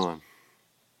what you're doing?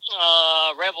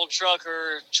 Rebel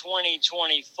Trucker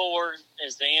 2024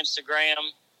 is the Instagram.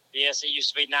 Yes, it used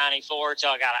to be 94 until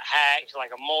I got it hacked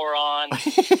like a moron.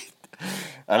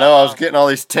 I know I was getting all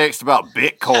these texts about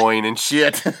Bitcoin and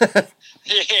shit.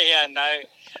 Yeah, no,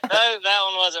 that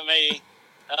one wasn't me.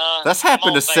 That's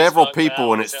happened to several Facebook,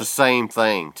 people, and it's the same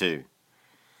thing, too.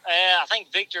 Yeah, I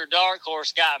think Victor Dark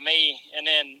Horse got me, and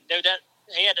then, dude,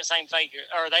 he had that same fake,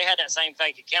 or they had that same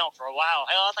fake account for a while.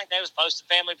 Hell, I think they was posting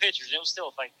family pictures. It was still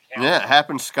a fake account. Yeah, it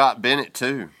happened to Scott Bennett,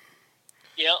 too.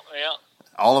 Yep.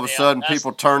 All of a sudden,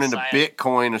 people turn into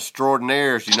Bitcoin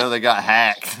extraordinaires. You know they got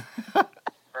hacked.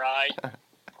 Right.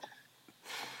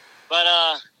 But,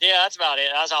 yeah, that's about it.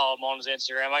 That's all I'm on is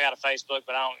Instagram. I got a Facebook,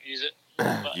 but I don't use it.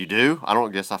 But, you do? I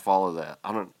don't guess I follow that.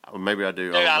 Maybe I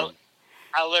do. Dude,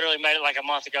 I literally made it like a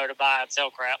month ago to buy and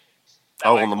sell crap.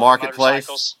 On the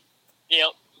marketplace? Yep.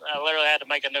 I literally had to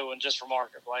make a new one just for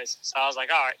marketplace. So I was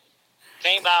like, all right,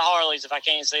 can't buy Harleys if I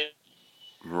can't see it.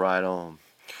 Right on.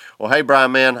 Well, hey,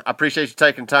 Brian, man, I appreciate you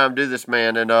taking time to do this,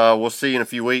 man, and we'll see you in a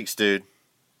few weeks, dude.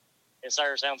 Yes,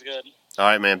 sir. Sounds good. All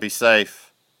right, man. Be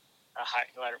safe. All right.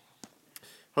 Later.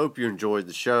 Hope you enjoyed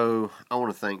the show. I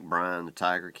want to thank Brian, the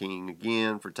Tiger King,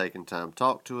 again for taking time to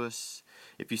talk to us.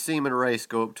 If you see him in a race,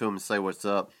 go up to him and say what's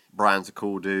up. Brian's a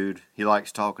cool dude. He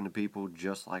likes talking to people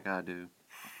just like I do.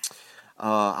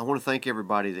 I want to thank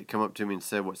everybody that come up to me and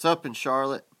said what's up in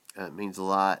Charlotte. It means a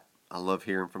lot. I love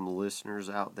hearing from the listeners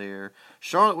out there.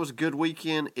 Charlotte was a good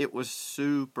weekend. It was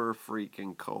super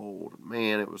freaking cold.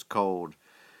 Man, it was cold.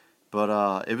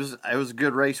 But it was a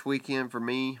good race weekend for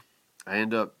me. I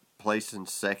ended up placing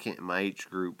second in my age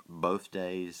group both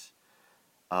days.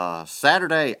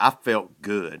 Saturday, I felt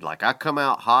good. Like, I come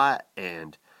out hot,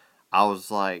 and I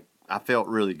was like, I felt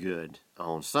really good.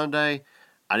 On Sunday,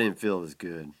 I didn't feel as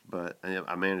good, but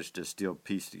I managed to still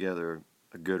piece together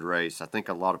a good race. I think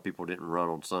a lot of people didn't run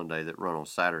on Sunday that run on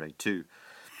Saturday, too.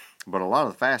 But a lot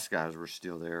of the fast guys were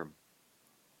still there.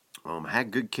 I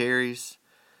had good carries.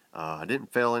 I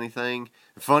didn't fail anything.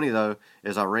 Funny, though,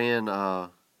 is I ran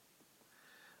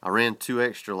 2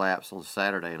 extra laps on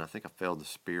Saturday, and I think I failed the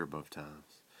spear both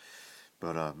times.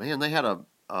 But, man, they had a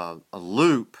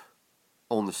loop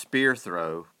on the spear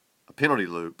throw, a penalty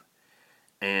loop,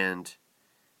 and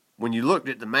when you looked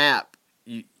at the map,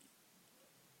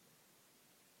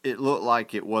 it looked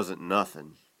like it wasn't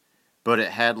nothing. But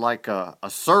it had like a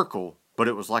circle, but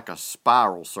it was like a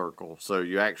spiral circle. So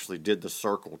you actually did the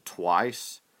circle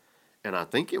twice. And I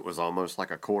think it was almost like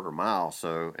a quarter mile.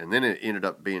 So, and then it ended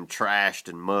up being trashed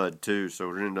in mud too. So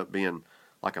it ended up being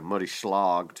like a muddy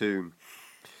slog too.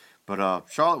 But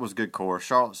Charlotte was a good course.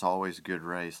 Charlotte's always a good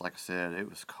race. Like I said, it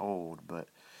was cold, but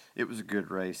it was a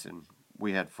good race. And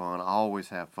we had fun. I always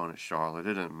have fun at Charlotte.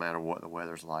 It doesn't matter what the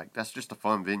weather's like. That's just a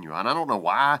fun venue. And I don't know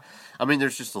why. I mean,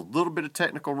 there's just a little bit of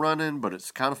technical running, but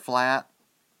it's kind of flat.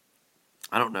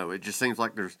 I don't know. It just seems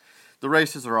like the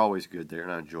races are always good there,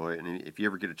 and I enjoy it. And if you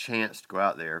ever get a chance to go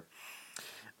out there,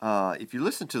 if you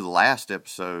listen to the last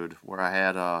episode where I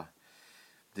had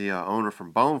the owner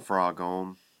from Bone Frog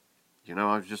on,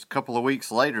 just a couple of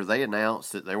weeks later, they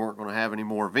announced that they weren't going to have any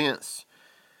more events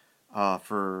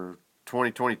for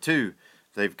 2022.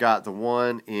 They've got the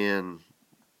one in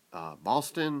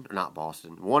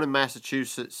one in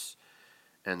Massachusetts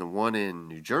and the one in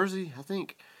New Jersey, I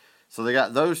think. So they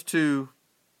got those two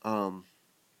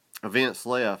events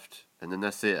left, and then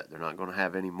that's it. They're not going to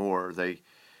have any more.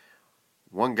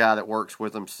 One guy that works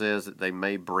with them says that they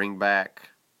may bring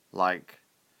back like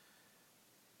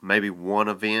maybe one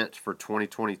event for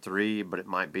 2023, but it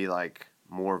might be like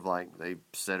more of like they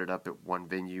set it up at one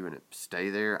venue and it stay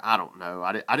there. I don't know.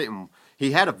 I didn't.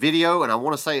 He had a video, and I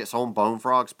want to say it's on Bone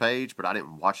Frog's page, but I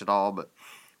didn't watch it all. But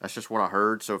that's just what I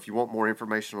heard. So if you want more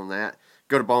information on that,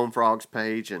 go to Bone Frog's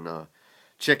page and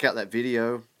check out that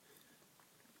video.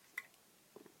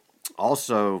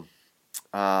 Also,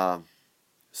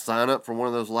 sign up for one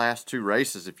of those last two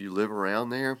races if you live around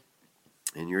there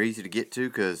and you're easy to get to,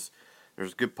 because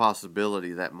there's a good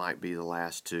possibility that might be the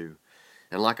last two.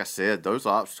 And like I said, those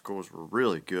obstacles were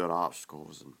really good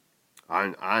obstacles,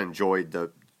 and I enjoyed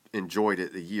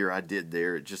it the year I did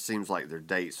there. It just seems like their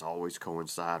dates always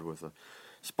coincide with a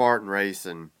Spartan race,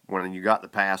 and when you got the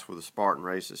pass with a Spartan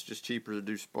race, it's just cheaper to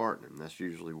do Spartan, and that's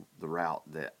usually the route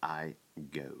that I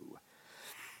go.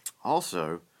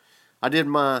 Also, I did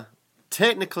my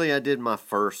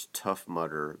first Tough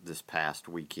Mudder this past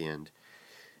weekend.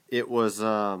 It was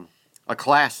a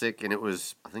classic, and I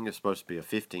think it was supposed to be a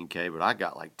 15K, but I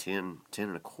got like 10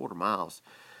 and a quarter miles.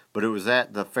 But it was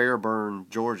at the Fairburn,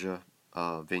 Georgia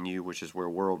venue, which is where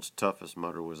World's Toughest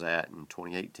Mudder was at in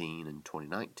 2018 and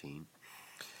 2019.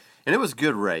 And it was a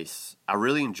good race. I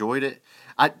really enjoyed it.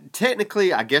 I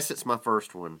guess it's my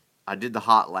first one. I did the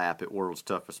hot lap at World's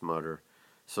Toughest Mudder,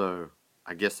 so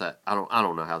I guess that I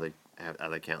don't know how they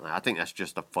count that. I think that's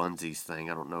just a funsies thing.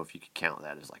 I don't know if you could count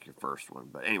that as like your first one.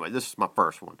 But anyway, this is my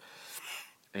first one.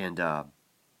 And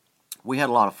we had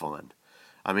a lot of fun.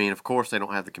 I mean, of course, they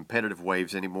don't have the competitive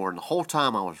waves anymore. And the whole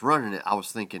time I was running it, I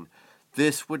was thinking,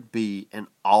 this would be an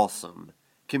awesome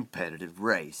competitive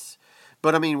race.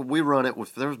 But, I mean, there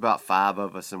was about 5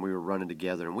 of us, and we were running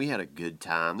together, and we had a good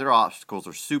time. Their obstacles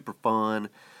are super fun.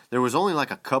 There was only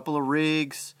like a couple of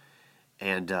rigs,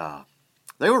 and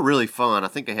they were really fun. I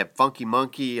think they had Funky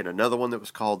Monkey and another one that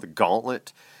was called the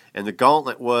Gauntlet. And the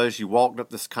Gauntlet was you walked up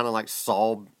this kind of like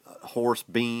saw horse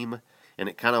beam, and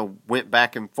it kind of went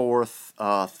back and forth.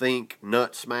 Think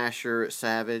Nut Smasher at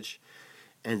Savage.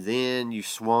 And then you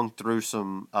swung through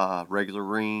some regular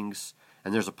rings,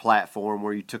 and there's a platform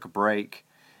where you took a break.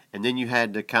 And then you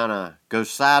had to kind of go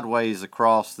sideways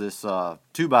across this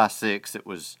 2x6 that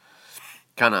was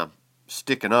kind of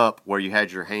sticking up where you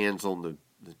had your hands on the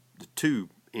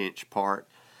 2-inch part.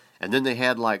 And then they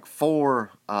had like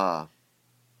 4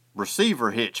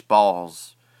 receiver hitch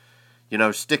balls,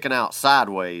 sticking out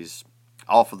sideways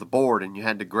off of the board, and you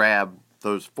had to grab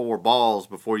those 4 balls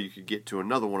before you could get to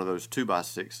another one of those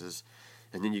 2x6s,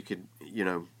 and then you could,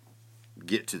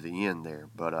 get to the end there.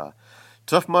 But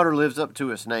Tough Mudder lives up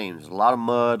to its name. There's a lot of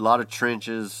mud, a lot of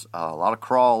trenches, a lot of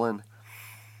crawling,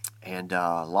 and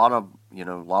a lot of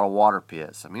water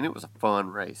pits. I mean, it was a fun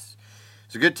race.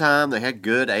 It's a good time. They had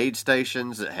good aid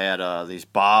stations that had these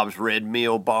Bob's Red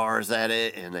Mill bars at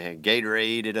it, and they had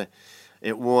Gatorade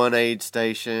at one aid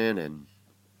station, and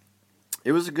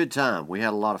it was a good time. We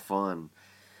had a lot of fun.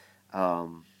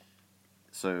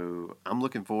 So I'm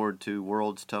looking forward to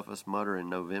World's Toughest Mudder in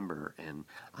November, and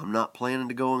I'm not planning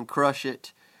to go and crush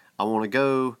it. I want to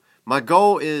go. My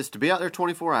goal is to be out there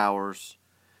 24 hours,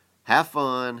 have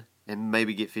fun, and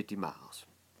maybe get 50 miles.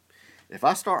 If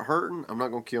I start hurting, I'm not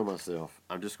going to kill myself.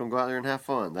 I'm just going to go out there and have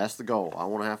fun. That's the goal. I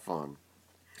want to have fun.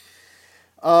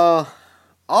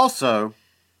 Also,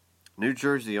 New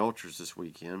Jersey Ultras this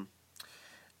weekend,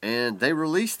 and they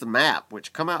released the map,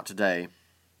 which come out today.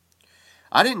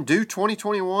 I didn't do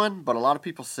 2021, but a lot of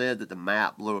people said that the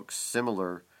map looks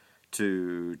similar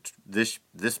to this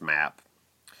map.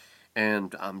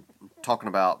 And I'm talking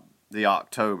about the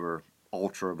October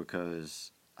Ultra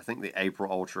because I think the April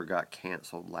Ultra got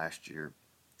canceled last year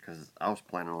because I was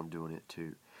planning on doing it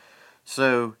too.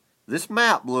 So this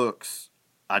map looks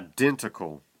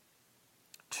identical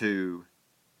to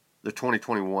the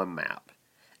 2021 map,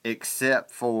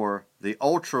 except for the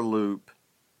Ultra Loop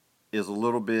is a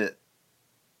little bit.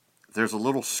 There's a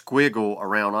little squiggle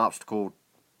around obstacle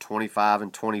 25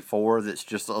 and 24 that's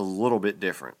just a little bit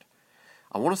different.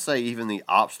 I want to say even the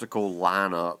obstacle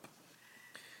lineup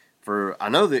I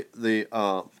know the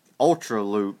Ultra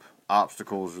Loop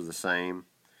obstacles are the same.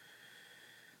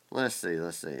 Let's see.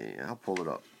 I'll pull it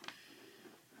up.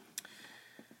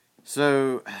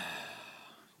 So,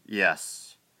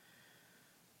 yes.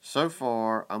 So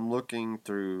far, I'm looking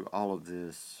through all of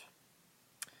this.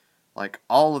 Like,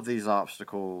 all of these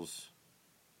obstacles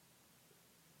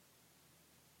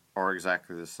are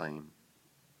exactly the same.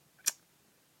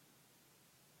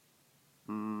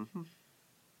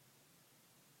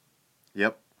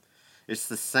 Yep. It's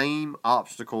the same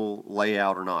obstacle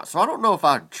layout or not. So I don't know if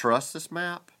I trust this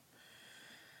map.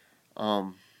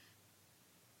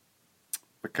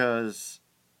 Because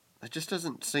it just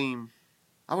doesn't seem...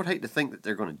 I would hate to think that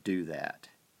they're going to do that.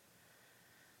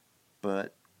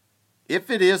 But if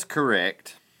it is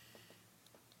correct,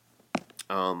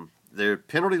 their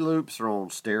penalty loops are on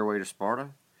Stairway to Sparta,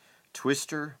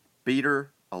 Twister,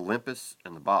 Beater, Olympus,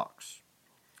 and the Box.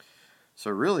 So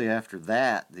really after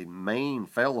that, the main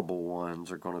failable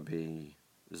ones are going to be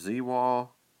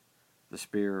Z-Wall, the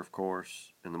Spear, of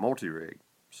course, and the Multi-Rig.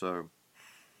 So,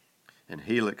 and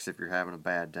Helix if you're having a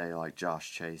bad day like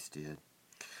Josh Chase did.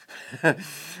 And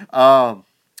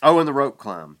the rope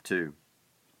climb, too.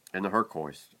 And the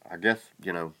Hercoist. I guess,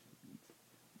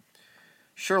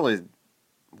 surely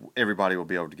everybody will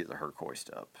be able to get the Hercoist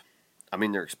up. I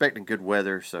mean, they're expecting good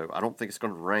weather, so I don't think it's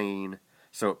going to rain.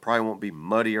 So it probably won't be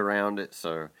muddy around it.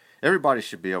 So everybody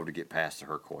should be able to get past the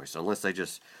Hercoist, unless they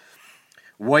just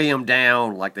weigh them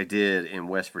down like they did in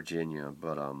West Virginia.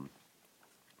 But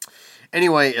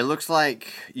anyway, it looks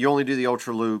like you only do the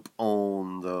Ultra Loop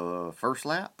on the first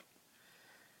lap.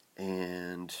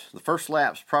 And the first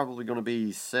lap's probably going to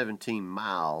be 17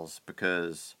 miles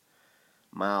because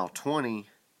mile 20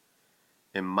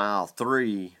 and mile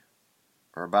 3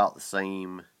 are about the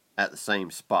same at the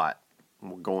same spot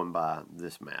going by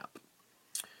this map.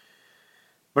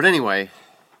 But anyway,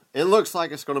 it looks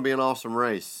like it's going to be an awesome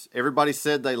race. Everybody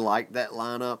said they liked that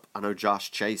lineup. I know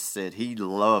Josh Chase said he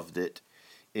loved it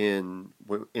in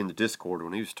the Discord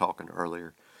when he was talking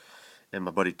earlier. And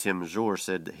my buddy Tim Mazur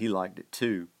said that he liked it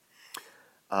too.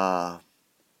 I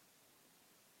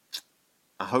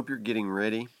hope you're getting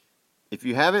ready. If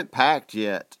you haven't packed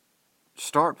yet,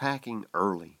 start packing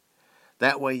early.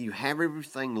 That way you have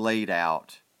everything laid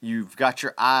out. You've got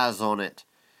your eyes on it.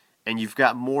 And you've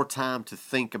got more time to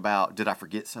think about, did I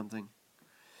forget something?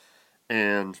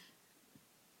 And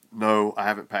no, I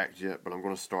haven't packed yet, but I'm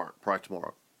going to start probably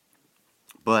tomorrow.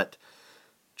 But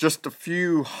just a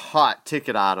few hot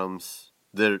ticket items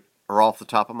that are off the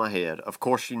top of my head. Of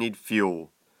course, you need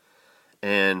fuel.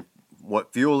 And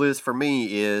what fuel is for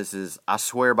me is I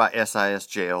swear by SIS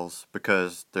gels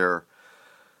because they're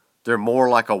more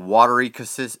like a watery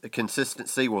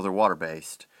consistency. Well, they're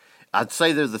water-based. I'd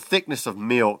say they're the thickness of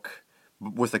milk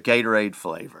with a Gatorade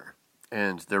flavor.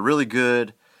 And they're really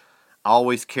good. I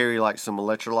always carry like some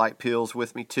electrolyte pills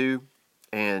with me too.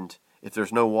 And if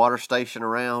there's no water station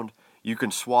around, you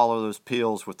can swallow those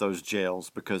pills with those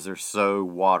gels because they're so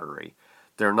watery.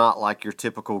 They're not like your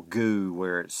typical goo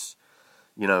where it's,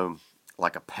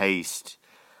 like a paste.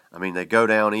 I mean, they go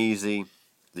down easy.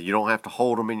 You don't have to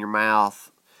hold them in your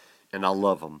mouth. And I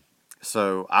love them.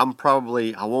 So I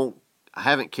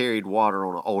haven't carried water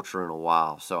on an Ultra in a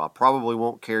while. So I probably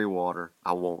won't carry water.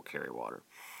 I won't carry water.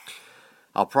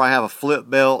 I'll probably have a flip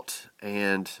belt.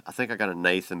 And I think I got a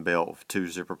Nathan belt with 2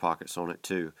 zipper pockets on it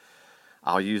too.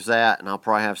 I'll use that, and I'll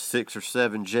probably have 6 or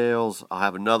 7 gels. I'll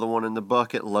have another one in the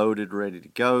bucket loaded, ready to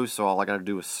go. So all I got to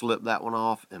do is slip that one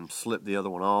off and slip the other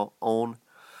one on.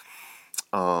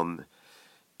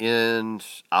 And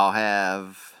I'll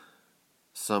have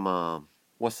some,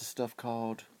 what's the stuff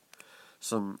called?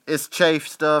 It's chafe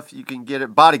stuff. You can get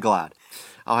it. Body Glide.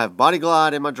 I'll have Body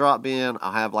Glide in my drop bin.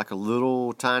 I'll have like a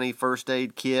little tiny first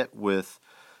aid kit with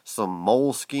some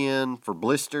moleskin for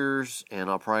blisters. And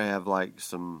I'll probably have like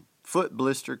some foot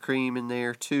blister cream in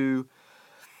there too,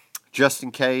 just in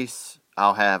case.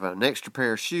 I'll have an extra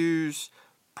pair of shoes,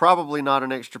 probably not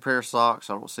an extra pair of socks.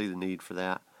 I don't see the need for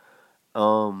that.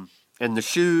 And the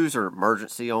shoes are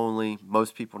emergency only.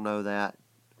 Most people know that.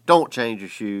 Don't change your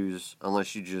shoes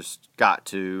unless you just got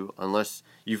to, unless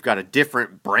you've got a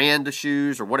different brand of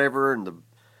shoes or whatever, and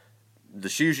the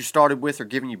shoes you started with are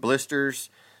giving you blisters.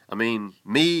 I mean,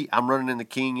 I'm running in the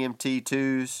King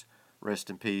MT2s.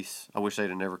 Rest in peace. I wish they'd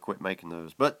have never quit making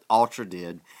those. But Ultra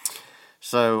did.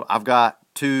 So I've got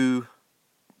two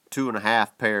and a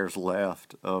half pairs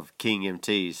left of King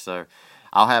MTs. So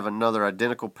I'll have another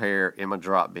identical pair in my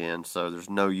drop bin. So there's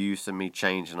no use in me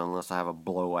changing unless I have a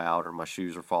blowout or my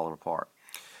shoes are falling apart.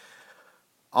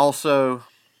 Also,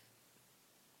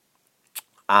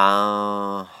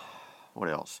 what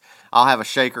else? I'll have a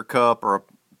shaker cup or a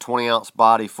 20-ounce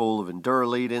body full of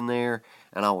Endurolite in there,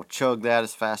 and I will chug that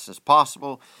as fast as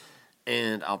possible.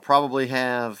 And I'll probably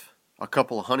have a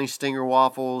couple of Honey Stinger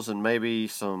waffles and maybe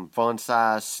some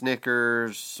fun-sized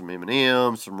Snickers, some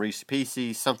M&M's, some Reese's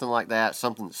Pieces, something like that.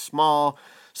 Something that's small,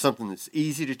 something that's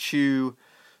easy to chew.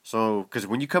 So, because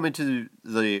when you come into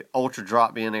the ultra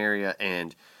drop-in area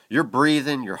and you're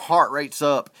breathing, your heart rate's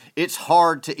up, it's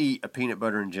hard to eat a peanut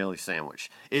butter and jelly sandwich.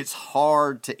 It's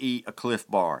hard to eat a Cliff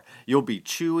Bar. You'll be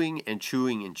chewing and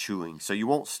chewing and chewing. So you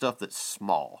want stuff that's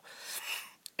small.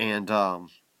 And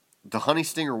the Honey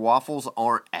Stinger waffles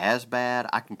aren't as bad.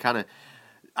 I can kind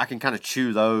of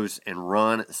chew those and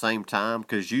run at the same time,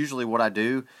 because usually what I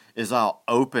do is I'll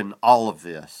open all of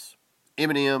this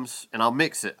M&M's and I'll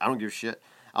mix it. I don't give a shit.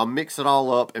 I'll mix it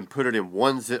all up and put it in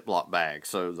one Ziploc bag.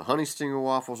 So the Honey Stinger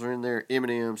waffles are in there,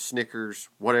 M&M's, Snickers,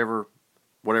 whatever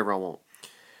I want.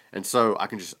 And so I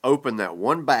can just open that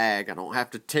one bag. I don't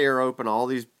have to tear open all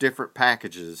these different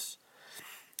packages.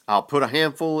 I'll put a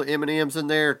handful of M&M's in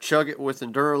there, chug it with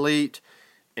Endurolite,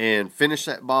 and finish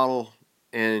that bottle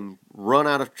and run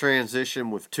out of transition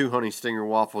with 2 Honey Stinger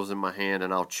waffles in my hand,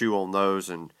 and I'll chew on those,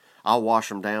 and I'll wash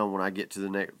them down when I get to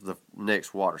the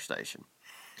next water station.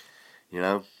 You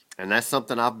know, and that's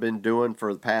something I've been doing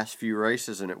for the past few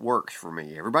races, and it works for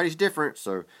me. Everybody's different,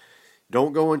 so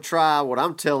don't go and try what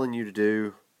I'm telling you to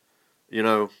do, you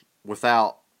know,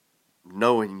 without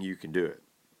knowing you can do it.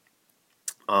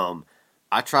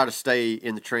 I try to stay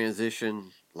in the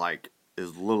transition like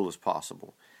as little as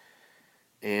possible.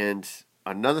 And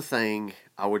another thing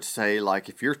I would say, like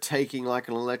if you're taking like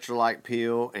an electrolyte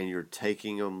pill and you're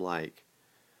taking them like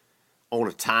on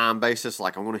a time basis,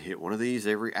 like I'm going to hit one of these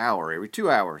every hour, every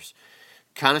 2 hours,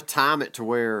 kind of time it to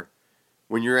where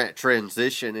when you're at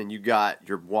transition and you got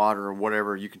your water or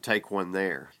whatever, you can take one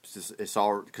there. It's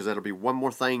all, because that'll be one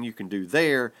more thing you can do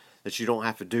there that you don't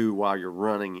have to do while you're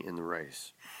running in the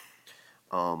race.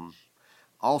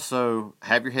 Also,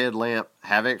 have your headlamp,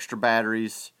 have extra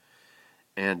batteries,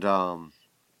 and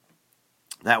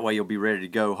that way you'll be ready to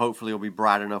go. Hopefully it'll be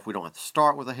bright enough we don't have to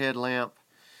start with a headlamp.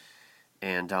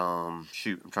 And, I'm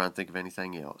trying to think of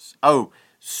anything else. Oh,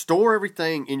 store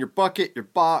everything in your bucket, your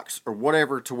box, or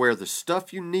whatever to where the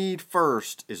stuff you need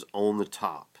first is on the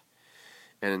top.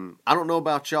 And I don't know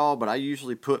about y'all, but I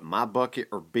usually put my bucket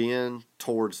or bin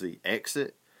towards the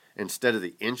exit instead of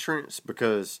the entrance,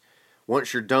 because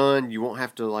once you're done, you won't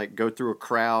have to like go through a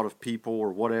crowd of people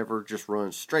or whatever. Just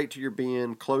run straight to your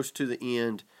bin, close to the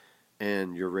end,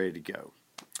 and you're ready to go.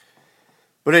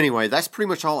 But anyway, that's pretty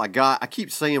much all I got. I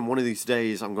keep saying one of these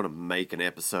days I'm going to make an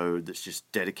episode that's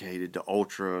just dedicated to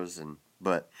ultras,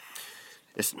 but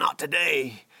it's not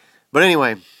today. But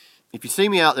anyway, if you see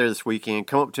me out there this weekend,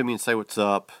 come up to me and say what's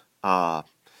up. I'll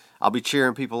be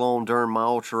cheering people on during my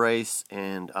ultra race,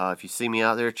 and if you see me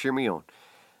out there, cheer me on.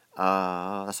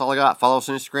 That's all I got. Follow us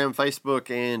on Instagram,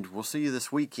 Facebook, and we'll see you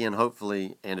this weekend,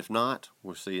 hopefully. And if not,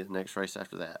 we'll see you at the next race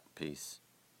after that. Peace.